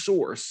firm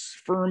source,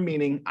 firm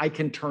meaning I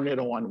can turn it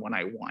on when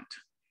I want.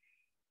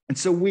 And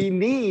so we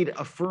need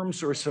a firm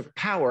source of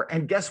power.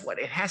 And guess what?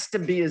 It has to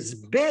be as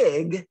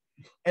big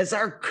as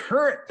our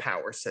current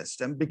power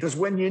system, because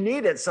when you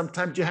need it,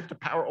 sometimes you have to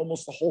power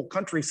almost the whole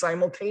country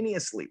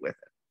simultaneously with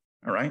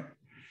it, all right?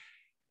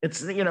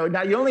 It's,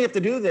 now you only have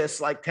to do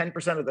this like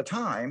 10% of the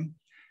time,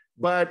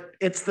 but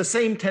it's the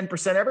same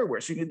 10%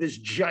 everywhere. So you need this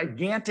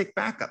gigantic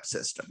backup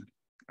system,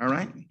 all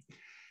right?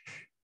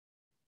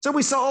 So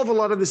we solve a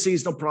lot of the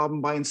seasonal problem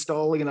by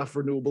installing enough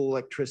renewable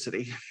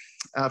electricity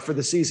for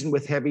the season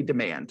with heavy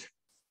demand.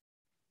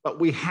 But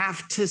we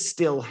have to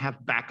still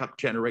have backup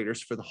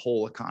generators for the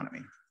whole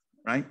economy,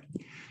 right?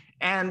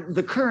 And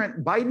the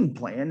current Biden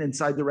plan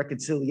inside the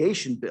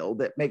reconciliation bill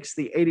that makes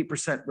the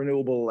 80%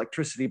 renewable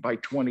electricity by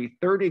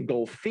 2030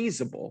 goal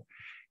feasible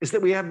is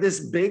that we have this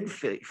big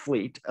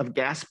fleet of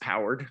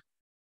gas-powered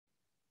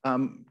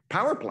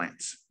power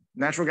plants,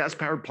 natural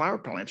gas-powered power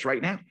plants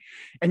right now.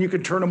 And you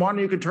can turn them on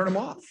and you can turn them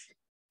off.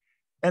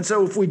 And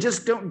so if we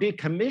just don't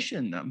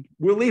decommission them,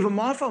 we'll leave them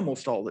off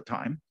almost all the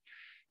time.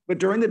 But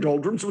during the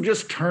doldrums, we'll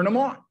just turn them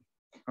on,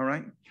 all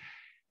right?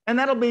 And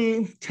that'll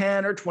be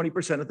 10 or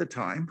 20% of the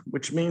time,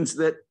 which means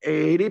that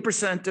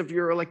 80% of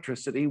your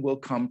electricity will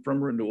come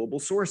from renewable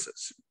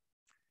sources.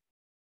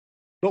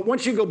 But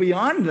once you go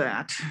beyond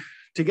that,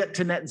 to get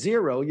to net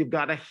zero, you've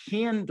got to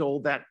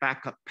handle that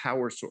backup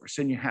power source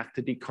and you have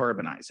to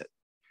decarbonize it.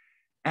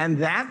 And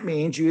that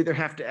means you either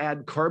have to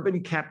add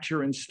carbon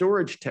capture and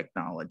storage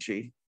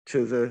technology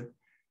to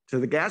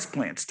the gas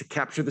plants to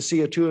capture the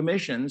CO2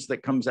 emissions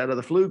that comes out of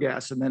the flue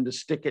gas and then to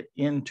stick it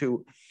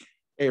into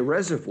a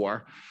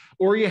reservoir,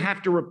 or you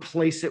have to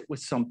replace it with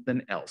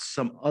something else,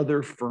 some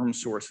other firm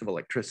source of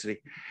electricity.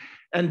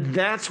 And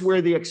that's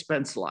where the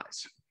expense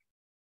lies.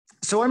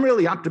 So I'm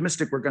really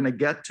optimistic we're going to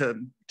get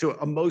to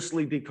a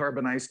mostly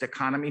decarbonized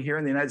economy here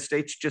in the United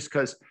States, just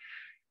because,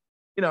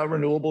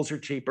 renewables are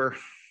cheaper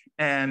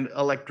and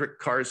electric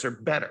cars are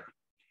better.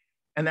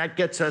 And that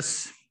gets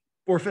us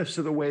 4/5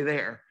 of the way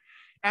there.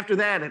 After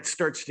that, it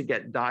starts to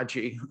get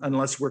dodgy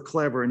unless we're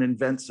clever and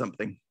invent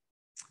something.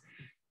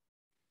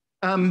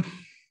 So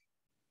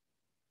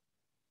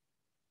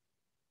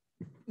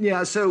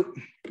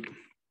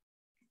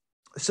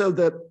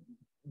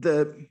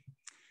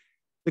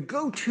the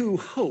go-to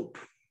hope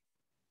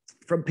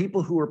from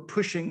people who are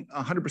pushing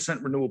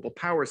 100% renewable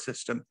power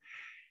system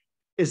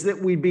is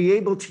that we'd be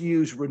able to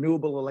use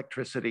renewable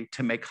electricity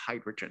to make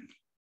hydrogen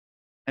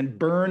and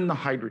burn the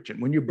hydrogen.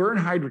 When you burn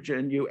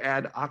hydrogen, you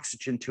add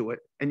oxygen to it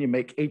and you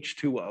make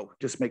H2O,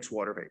 just makes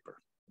water vapor,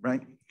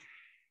 right?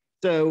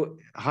 So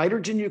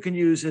hydrogen you can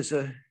use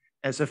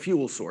as a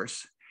fuel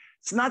source.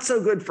 It's not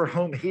so good for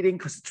home heating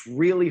because it's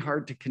really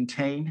hard to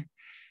contain.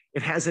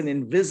 It has an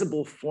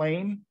invisible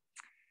flame.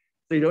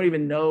 So you don't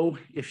even know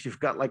if you've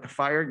got like a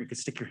fire, you can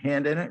stick your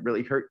hand in it,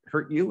 really hurt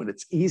you, and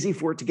it's easy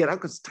for it to get out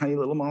because it's a tiny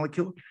little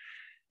molecule.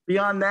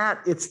 Beyond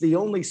that, it's the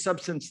only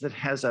substance that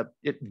has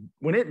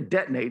when it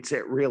detonates,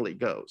 it really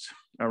goes,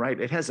 all right?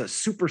 It has a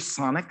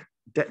supersonic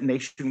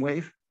detonation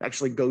wave,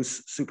 actually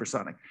goes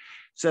supersonic.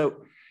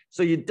 So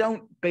you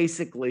don't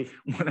basically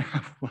want to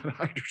have a lot of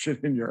hydrogen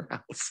in your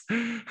house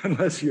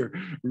unless you're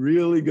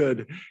really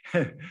good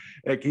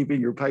at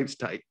keeping your pipes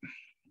tight.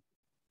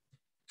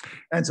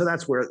 And so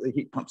that's where the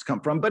heat pumps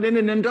come from. But in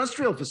an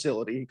industrial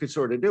facility, you could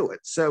sort of do it.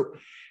 So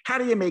how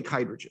do you make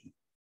hydrogen?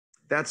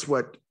 That's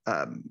what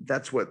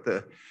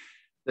the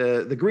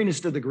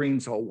greenest of the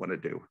greens all want to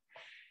do.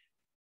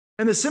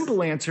 And the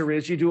simple answer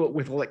is you do it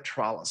with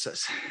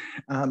electrolysis.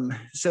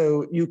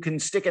 So you can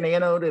stick an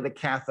anode and a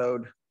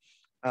cathode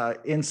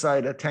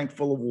inside a tank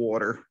full of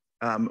water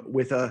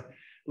with a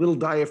little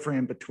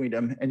diaphragm between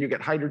them, and you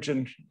get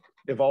hydrogen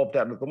evolved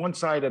out of the one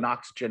side and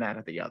oxygen out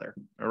of the other,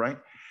 all right?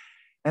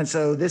 And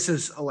so this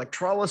is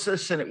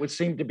electrolysis, and it would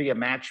seem to be a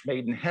match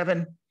made in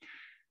heaven.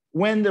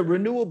 When the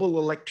renewable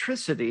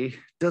electricity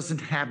doesn't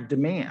have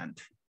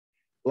demand,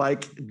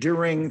 like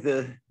during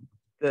the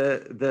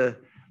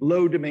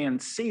low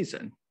demand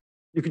season,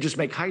 you could just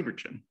make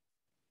hydrogen,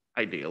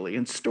 ideally,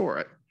 and store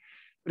it.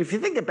 But if you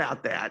think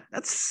about that,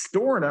 that's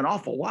storing an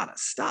awful lot of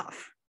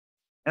stuff.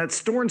 And it's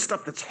storing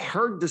stuff that's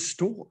hard to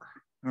store,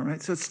 all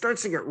right? So it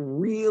starts to get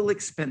real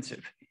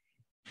expensive.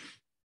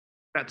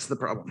 That's the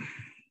problem.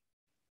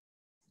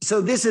 So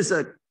this is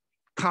a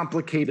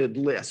complicated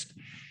list,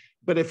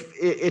 but if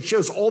it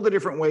shows all the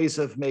different ways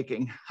of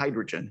making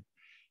hydrogen.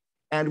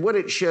 And what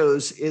it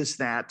shows is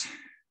that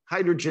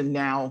hydrogen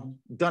now,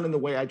 done in the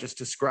way I just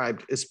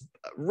described, is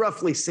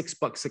roughly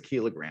 $6 a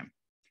kilogram.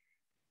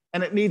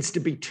 And it needs to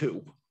be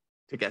 2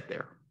 to get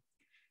there.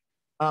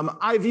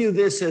 I view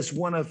this as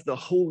one of the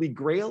holy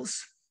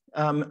grails.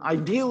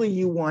 Ideally,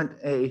 you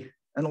want an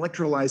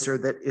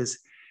electrolyzer that is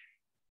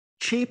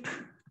cheap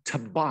to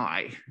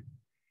buy,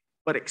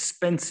 but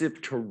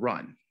expensive to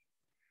run.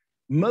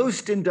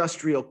 Most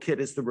industrial kit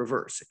is the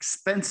reverse,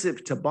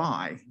 expensive to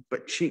buy,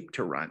 but cheap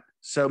to run.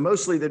 So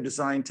mostly they're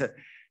designed to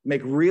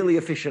make really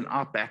efficient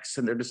OpEx,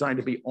 and they're designed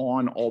to be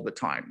on all the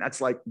time.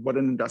 That's like what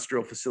an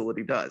industrial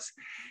facility does.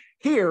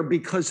 Here,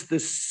 because the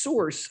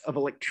source of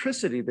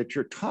electricity that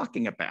you're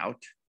talking about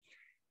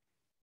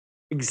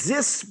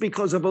exists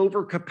because of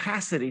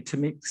overcapacity to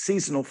meet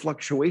seasonal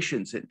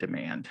fluctuations in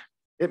demand,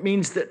 it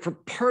means that for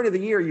part of the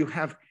year, you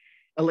have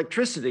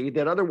electricity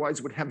that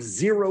otherwise would have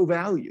zero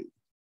value,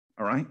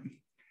 all right?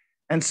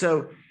 And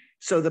so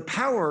the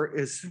power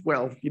is,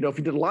 well, you know, if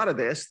you did a lot of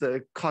this,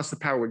 the cost of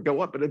power would go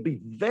up, but it'd be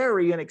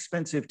very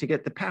inexpensive to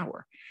get the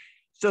power.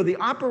 So the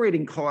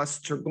operating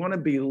costs are going to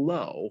be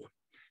low,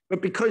 but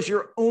because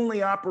you're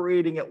only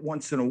operating it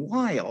once in a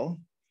while,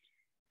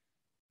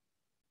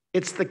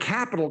 it's the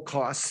capital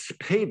costs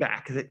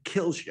payback that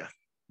kills you,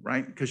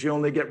 right? Because you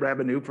only get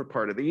revenue for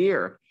part of the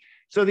year.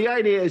 So the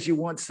idea is you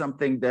want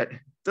something that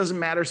doesn't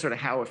matter sort of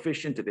how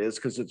efficient it is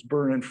because it's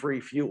burning free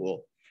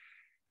fuel,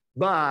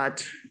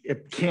 but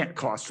it can't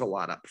cost a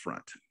lot up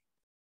front.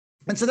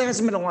 And so there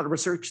hasn't been a lot of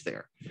research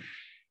there.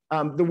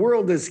 The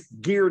world is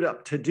geared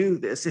up to do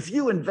this. If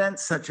you invent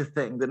such a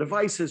thing, the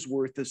device is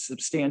worth a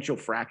substantial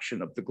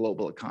fraction of the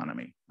global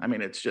economy. I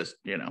mean, it's just,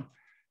 you know,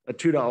 a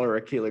 $2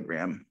 a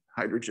kilogram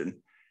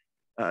hydrogen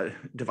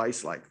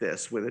device like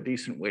this with a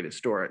decent way to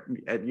store it,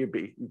 and you'd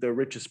be the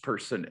richest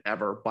person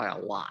ever by a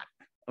lot,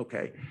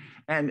 okay?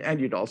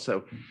 And you'd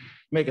also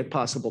make it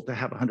possible to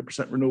have a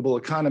 100% renewable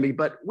economy,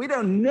 but we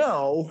don't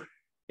know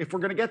if we're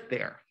gonna get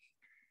there.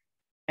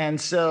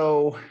 And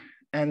so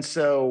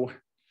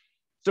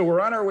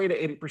we're on our way to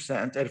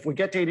 80%, and if we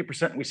get to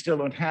 80% and we still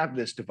don't have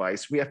this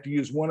device, we have to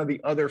use one of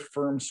the other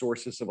firm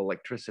sources of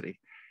electricity.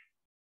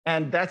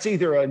 And that's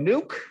either a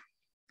nuke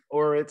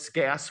or it's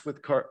gas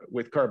with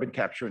carbon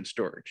capture and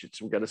storage.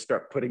 We've got to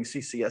start putting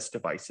CCS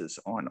devices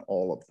on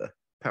all of the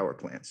power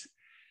plants.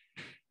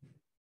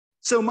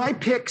 So my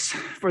picks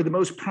for the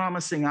most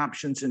promising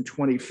options in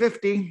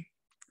 2050,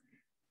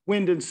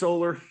 wind and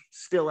solar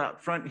still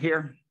out front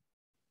here.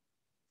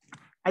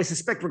 I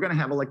suspect we're going to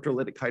have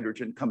electrolytic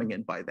hydrogen coming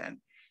in by then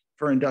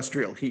for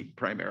industrial heat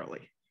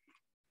primarily.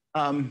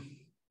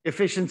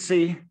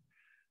 Efficiency,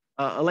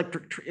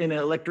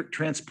 electric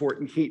transport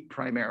and heat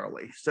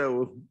primarily.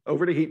 So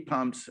over to heat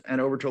pumps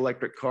and over to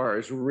electric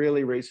cars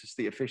really raises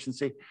the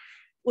efficiency.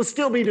 We'll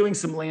still be doing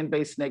some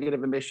land-based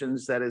negative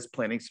emissions, that is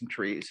planting some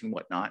trees and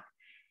whatnot.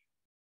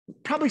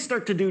 Probably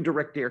start to do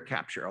direct air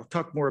capture. I'll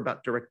talk more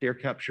about direct air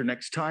capture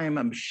next time,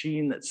 a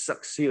machine that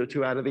sucks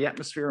CO2 out of the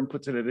atmosphere and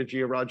puts it in a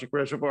geologic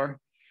reservoir.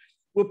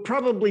 We'll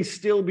probably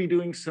still be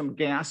doing some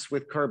gas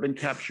with carbon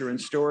capture and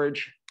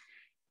storage,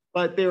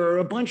 but there are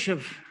a bunch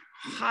of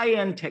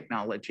high-end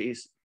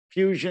technologies,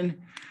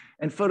 fusion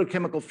and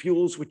photochemical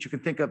fuels, which you can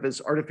think of as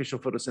artificial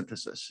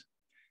photosynthesis,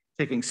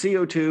 taking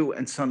CO2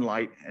 and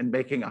sunlight and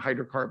making a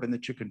hydrocarbon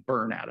that you can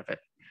burn out of it.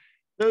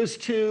 Those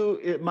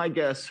two, my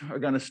guess, are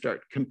going to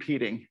start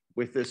competing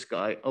with this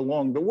guy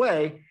along the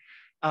way,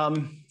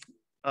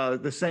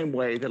 the same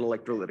way that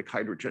electrolytic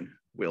hydrogen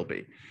will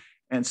be.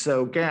 And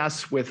so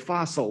gas with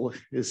fossil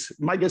is,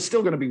 my guess,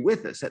 still going to be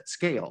with us at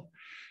scale,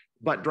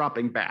 but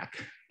dropping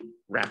back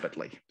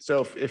rapidly.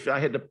 So if I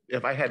had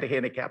to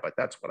handicap it,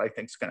 that's what I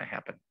think is going to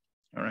happen.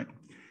 All right.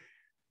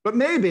 But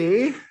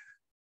maybe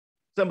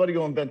somebody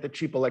will invent the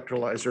cheap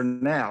electrolyzer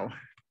now,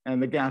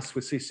 and the gas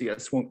with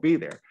CCS won't be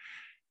there.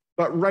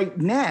 But right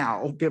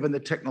now, given the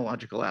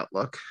technological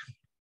outlook,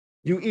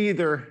 you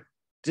either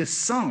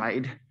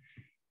decide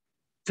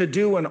to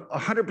do an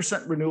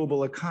 100%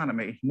 renewable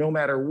economy, no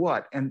matter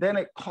what, and then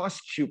it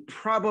costs you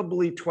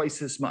probably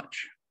twice as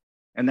much.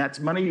 And that's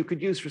money you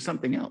could use for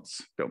something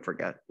else, don't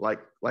forget, like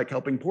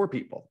helping poor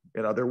people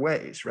in other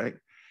ways, right?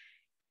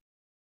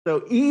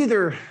 So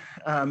either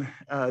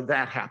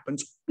that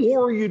happens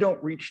or you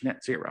don't reach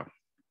net zero,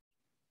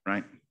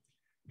 right?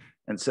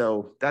 And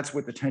so that's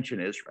what the tension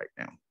is right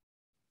now.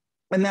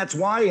 And that's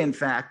why, in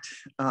fact,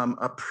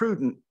 a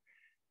prudent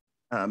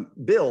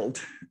build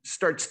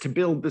starts to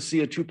build the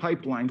CO2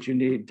 pipelines you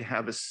need to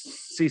have a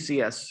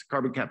CCS,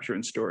 carbon capture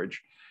and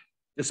storage,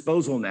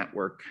 disposal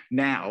network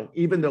now,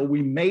 even though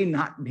we may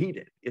not need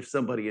it if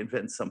somebody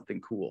invents something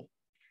cool.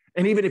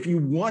 And even if you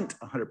want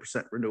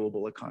 100%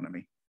 renewable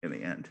economy in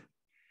the end.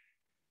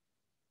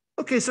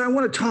 Okay, so I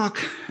want to talk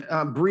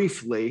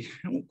briefly,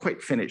 I won't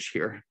quite finish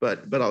here,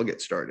 but I'll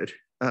get started,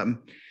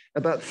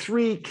 about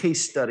 3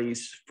 case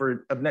studies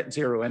of net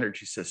zero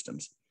energy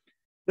systems.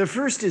 The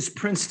first is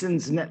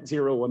Princeton's Net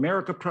Zero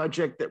America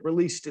project that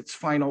released its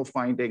final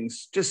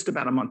findings just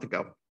about a month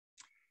ago.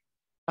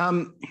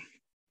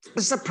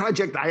 This is a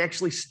project I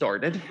actually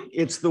started.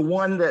 It's the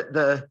one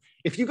that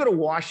if you go to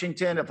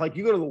Washington, if like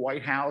you go to the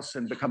White House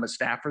and become a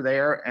staffer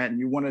there and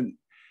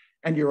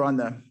you're on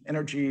the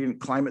energy and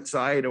climate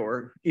side,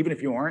 or even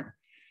if you aren't,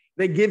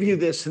 they give you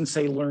this and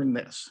say, learn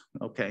this,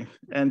 okay?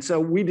 And so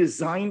we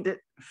designed it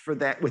for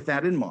that, with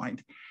that in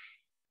mind.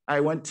 I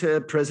went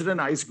to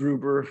President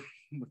Eisgruber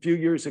a few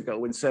years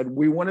ago and said,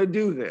 we want to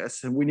do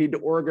this and we need to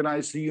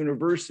organize the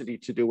university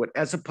to do it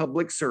as a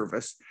public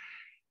service.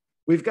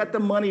 We've got the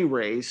money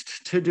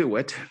raised to do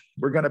it.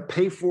 We're going to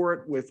pay for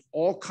it with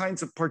all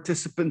kinds of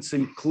participants,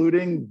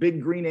 including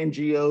big green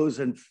NGOs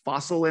and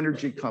fossil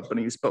energy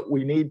companies, but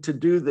we need to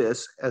do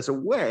this as a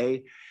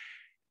way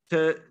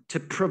to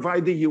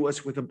provide the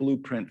US with a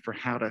blueprint for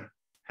how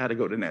to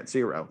go to net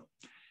zero.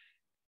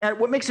 And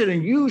what makes it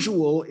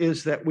unusual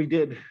is that we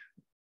did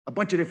a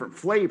bunch of different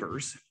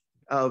flavors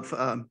of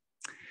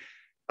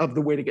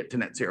the way to get to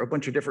net zero, a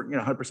bunch of different,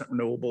 100%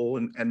 renewable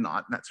and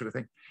not, and that sort of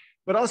thing.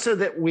 But also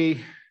that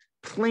we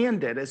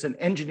planned it as an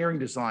engineering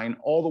design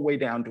all the way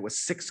down to a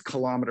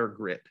 6-kilometer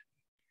grid,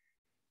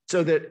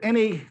 so that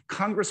any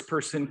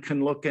congressperson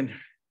can look in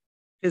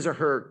his or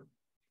her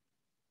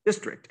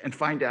district and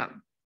find out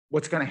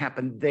what's going to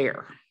happen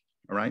there,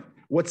 all right?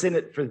 What's in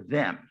it for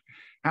them?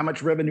 How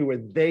much revenue are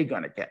they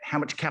going to get? How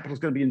much capital is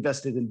going to be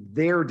invested in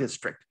their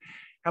district?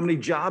 How many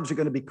jobs are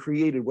going to be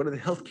created? What are the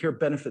healthcare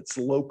benefits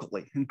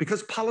locally? And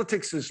because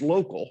politics is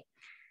local,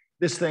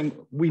 this thing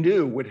we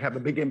knew would have a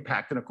big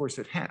impact, and of course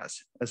it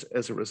has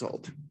as a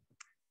result.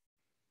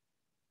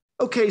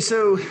 Okay,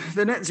 so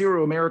the Net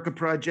Zero America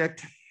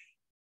Project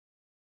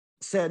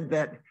said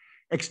that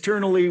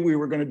externally we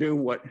were going to do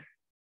what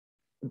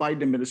the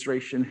Biden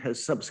administration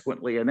has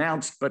subsequently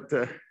announced, but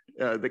the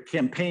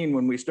campaign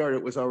when we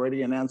started was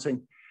already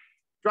announcing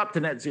drop to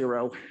net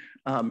zero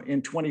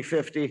in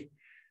 2050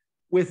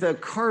 with a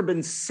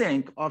carbon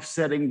sink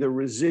offsetting the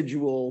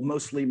residual,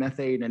 mostly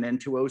methane and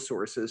N2O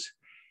sources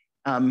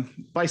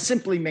by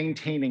simply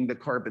maintaining the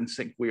carbon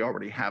sink we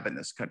already have in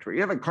this country.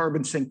 You have a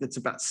carbon sink that's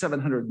about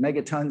 700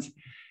 megatons,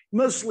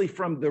 mostly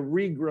from the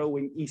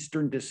regrowing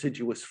eastern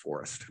deciduous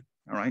forest,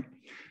 all right?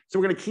 So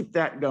we're gonna keep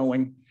that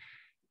going,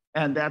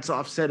 and that's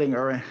offsetting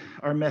our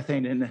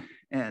methane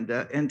and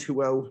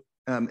N2O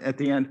at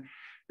the end.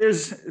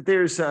 There's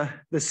the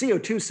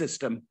CO2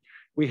 system.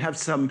 We have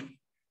some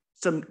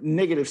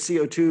negative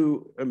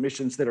CO2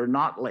 emissions that are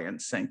not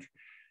land sink,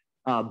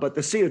 but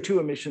the CO2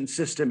 emission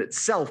system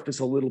itself is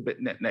a little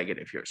bit net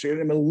negative here. So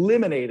you're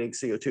eliminating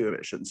CO2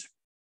 emissions,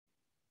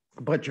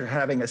 but you're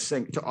having a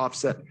sink to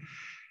offset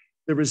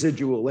the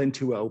residual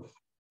N2O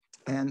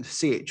and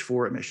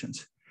CH4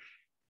 emissions.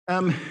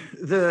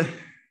 The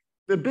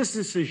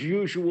business as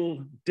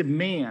usual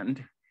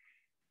demand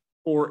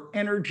for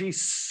energy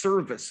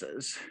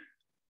services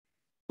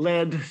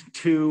led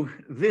to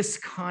this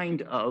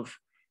kind of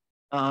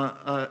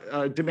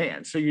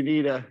demand. So you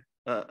need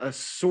a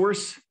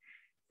source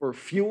for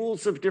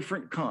fuels of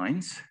different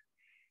kinds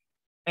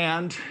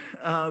and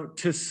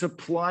to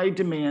supply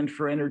demand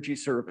for energy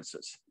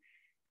services.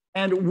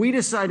 And we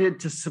decided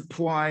to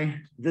supply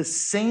the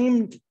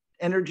same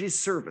energy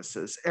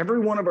services. Every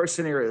one of our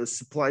scenarios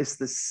supplies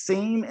the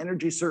same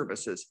energy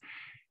services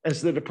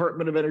as the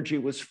Department of Energy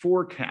was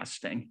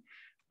forecasting,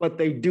 but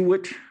they do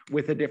it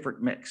with a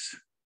different mix.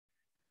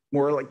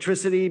 More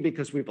electricity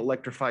because we've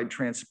electrified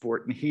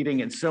transport and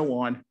heating and so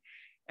on,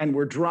 and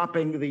we're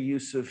dropping the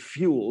use of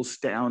fuels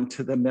down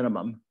to the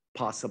minimum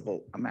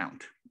possible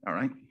amount, all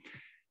right?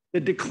 The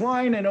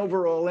decline in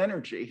overall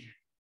energy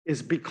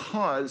is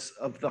because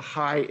of the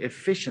high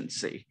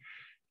efficiency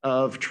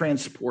of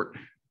transport,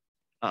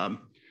 of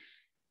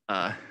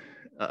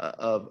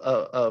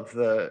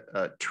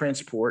the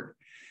transport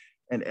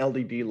and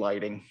LED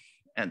lighting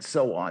and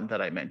so on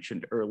that I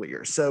mentioned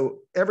earlier. So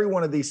every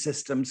one of these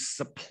systems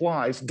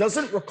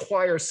doesn't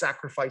require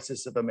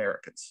sacrifices of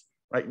Americans,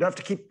 right? You don't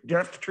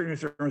have to turn your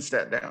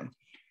thermostat down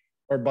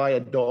or buy a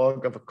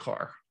dog of a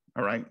car,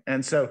 all right?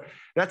 And so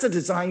that's a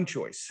design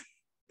choice.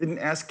 Didn't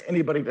ask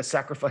anybody to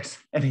sacrifice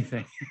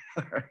anything,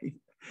 all right?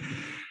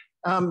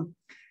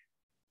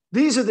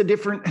 These are the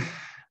different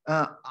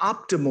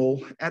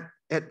optimal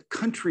at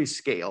country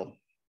scale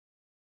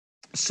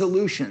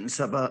solutions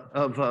of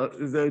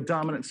the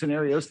dominant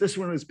scenarios. This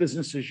one is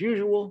business as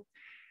usual.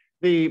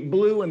 The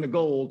blue and the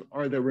gold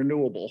are the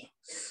renewables,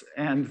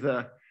 and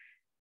the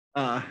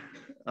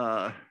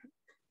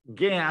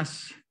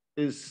gas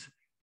is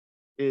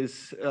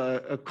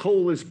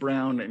coal is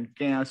brown and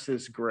gas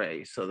is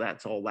gray. So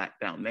that's all that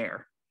down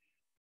there.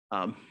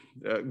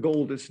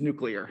 Gold is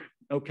nuclear,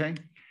 okay?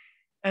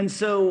 And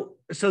so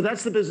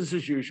that's the business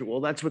as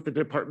usual. That's what the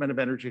Department of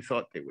Energy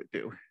thought they would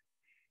do.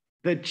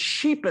 The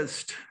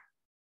cheapest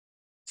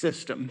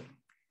system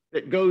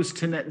that goes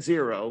to net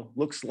zero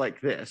looks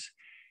like this.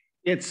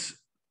 It's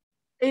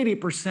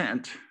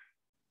 80%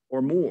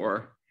 or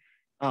more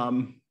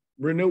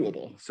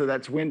renewable. So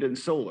that's wind and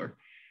solar.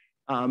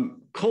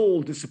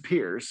 Coal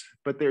disappears,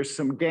 but there's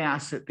some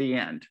gas at the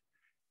end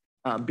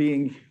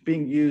being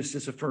used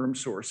as a firm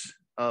source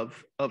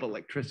of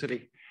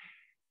electricity.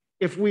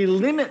 If we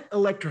limit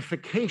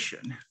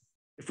electrification,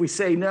 if we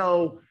say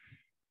no,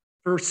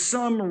 for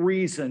some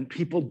reason,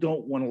 people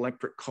don't want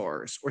electric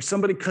cars, or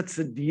somebody cuts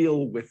a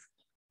deal with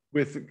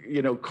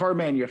car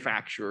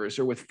manufacturers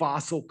or with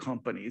fossil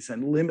companies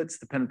and limits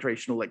the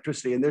penetration of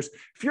electricity. And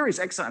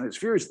Exxon is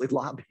furiously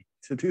lobbying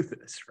to do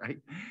this, right?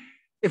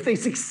 If they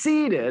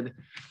succeeded,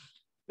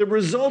 the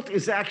result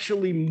is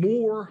actually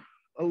more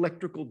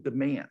electrical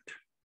demand.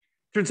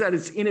 Turns out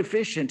it's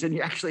inefficient, and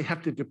you actually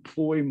have to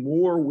deploy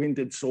more wind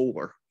and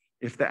solar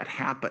if that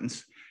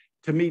happens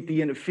to meet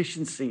the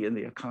inefficiency in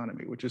the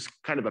economy, which is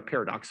kind of a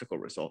paradoxical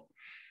result.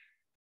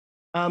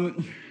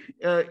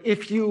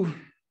 If you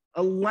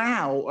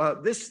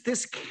allow,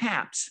 this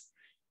caps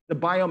the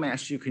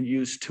biomass you can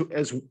use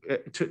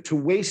to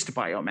waste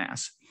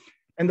biomass,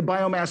 and the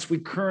biomass we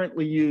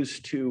currently use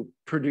to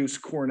produce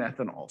corn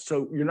ethanol.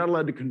 So you're not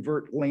allowed to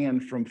convert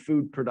land from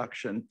food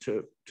production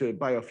to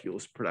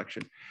biofuels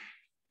production.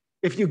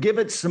 If you give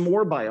it some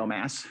more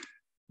biomass,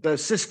 the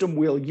system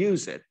will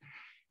use it,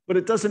 but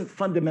it doesn't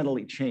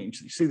fundamentally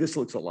change. You see, this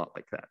looks a lot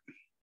like that.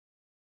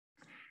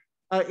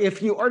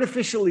 If you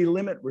artificially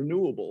limit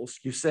renewables,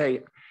 you say,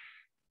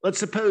 let's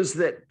suppose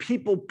that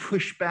people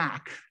push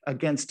back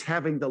against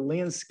having the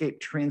landscape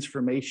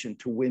transformation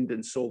to wind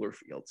and solar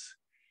fields.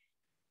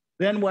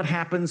 Then what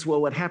happens? Well,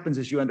 what happens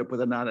is you end up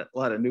with a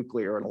lot of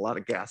nuclear and a lot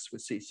of gas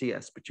with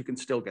CCS, but you can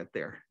still get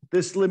there.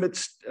 This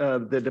limits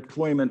the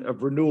deployment of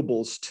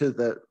renewables to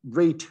the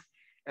rate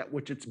at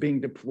which it's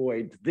being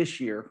deployed this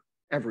year,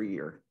 every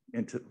year,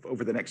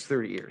 over the next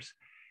 30 years.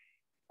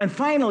 And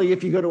finally,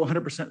 if you go to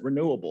 100%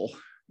 renewable,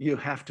 you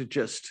have to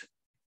just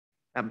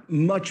have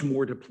much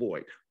more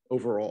deployed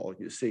overall,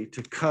 you see,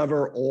 to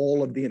cover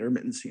all of the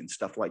intermittency and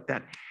stuff like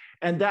that.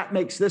 And that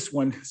makes this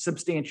one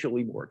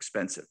substantially more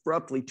expensive,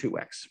 roughly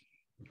 2x.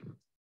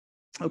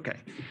 Okay,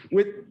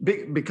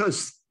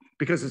 because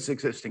it's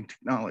existing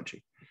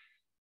technology.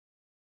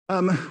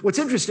 What's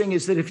interesting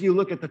is that if you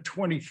look at the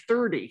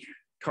 2030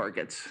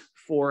 targets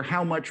for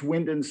how much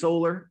wind and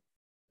solar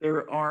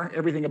there are,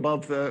 everything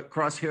above the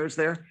crosshairs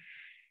there,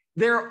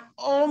 they're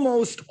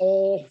almost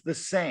all the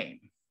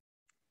same.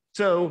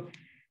 So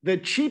the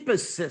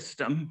cheapest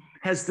system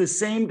has the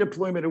same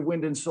deployment of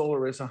wind and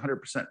solar as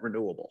 100%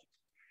 renewable.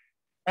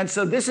 And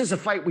so this is a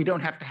fight we don't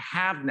have to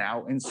have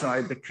now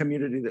inside the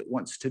community that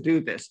wants to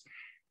do this.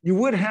 You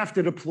would have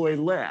to deploy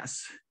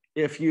less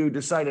if you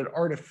decided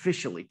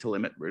artificially to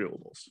limit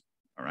renewables,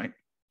 all right?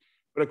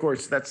 But of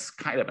course, that's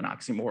kind of an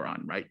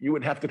oxymoron, right? You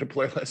would have to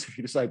deploy less if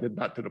you decided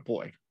not to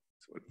deploy.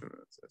 That's what it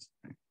says.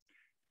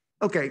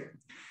 Okay.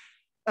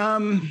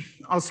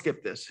 I'll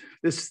skip this.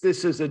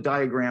 This is a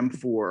diagram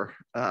for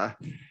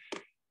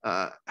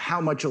how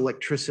much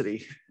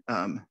electricity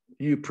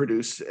you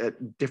produce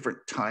at different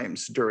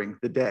times during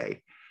the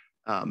day.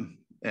 And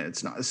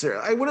it's not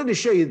necessarily, I wanted to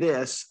show you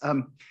this.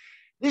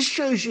 This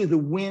shows you the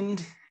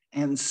wind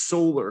and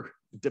solar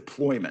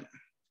deployment.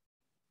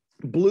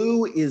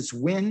 Blue is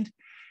wind,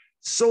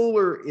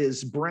 solar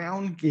is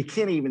brown. You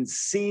can't even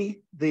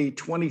see the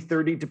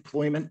 2030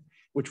 deployment,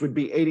 which would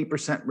be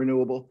 80%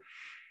 renewable.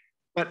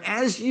 But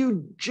as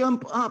you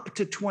jump up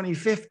to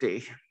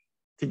 2050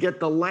 to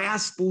get the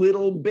last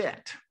little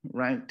bit,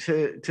 right,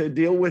 to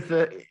deal with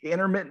the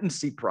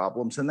intermittency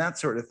problems and that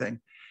sort of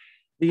thing,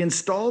 the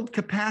installed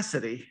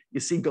capacity, you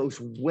see, goes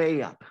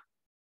way up.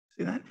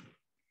 See that?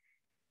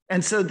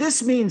 And so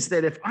this means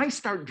that if I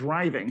start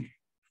driving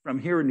from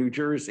here in New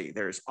Jersey,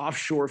 there's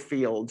offshore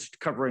fields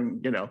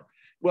covering,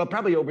 well,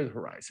 probably over the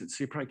horizon,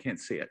 so you probably can't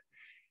see it.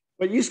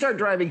 But you start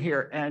driving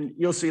here and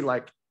you'll see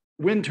like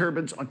wind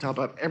turbines on top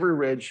of every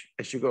ridge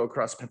as you go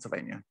across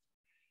Pennsylvania.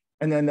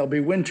 And then there'll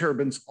be wind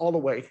turbines all the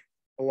way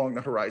along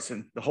the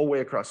horizon, the whole way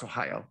across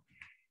Ohio,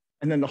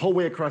 and then the whole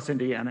way across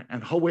Indiana,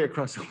 and the whole way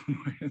across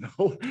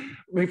Illinois,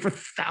 and for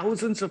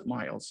thousands of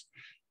miles.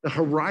 The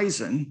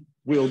horizon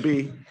will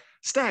be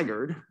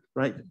staggered,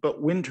 right?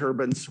 But wind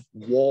turbines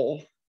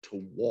wall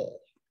to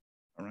wall,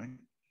 all right?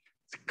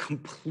 It's a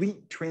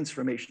complete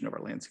transformation of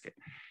our landscape.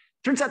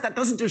 Turns out that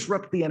doesn't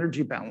disrupt the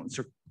energy balance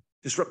or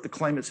disrupt the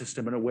climate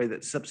system in a way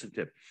that's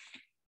substantive.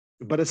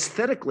 But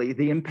aesthetically,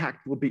 the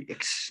impact will be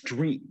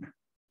extreme.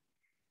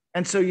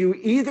 And so you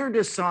either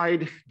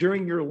decide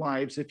during your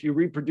lives, if you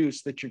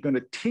reproduce, that you're going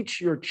to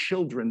teach your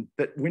children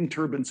that wind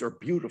turbines are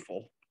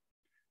beautiful,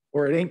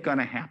 or it ain't going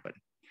to happen.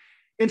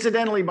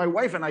 Incidentally, my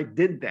wife and I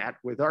did that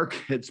with our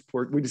kids.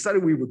 We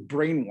decided we would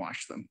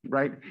brainwash them,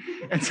 right?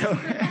 And so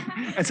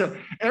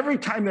every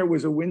time there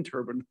was a wind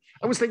turbine,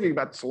 I was thinking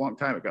about this a long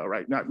time ago,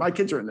 right? Now, my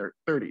kids are in their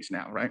 30s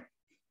now, right?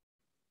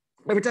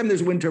 Every time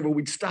there's a wind turbine,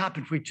 we'd stop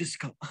and we'd just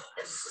go, oh,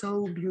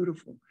 so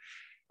beautiful.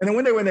 And then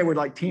one day when they were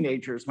like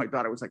teenagers, my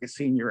daughter was like a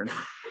senior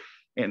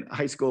in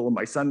high school, and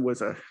my son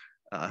was a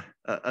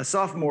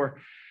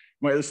sophomore.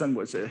 My other son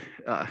was in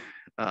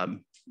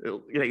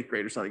 8th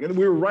grade or something. And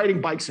we were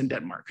riding bikes in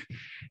Denmark.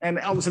 And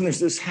all of a sudden there's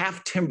this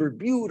half-timbered,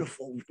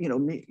 beautiful,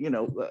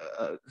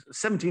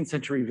 17th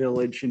century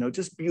village,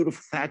 just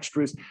beautiful thatched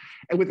roofs.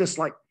 And with this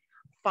like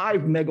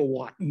 5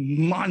 megawatt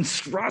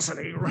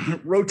monstrosity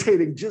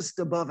rotating just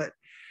above it.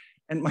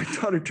 And my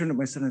daughter turned to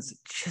my son and said,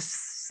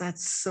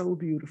 that's so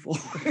beautiful.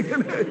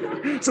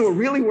 So it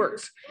really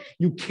works.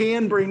 You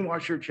can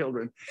brainwash your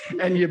children,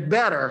 and you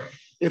better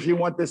if you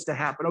want this to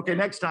happen. Okay,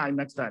 next time.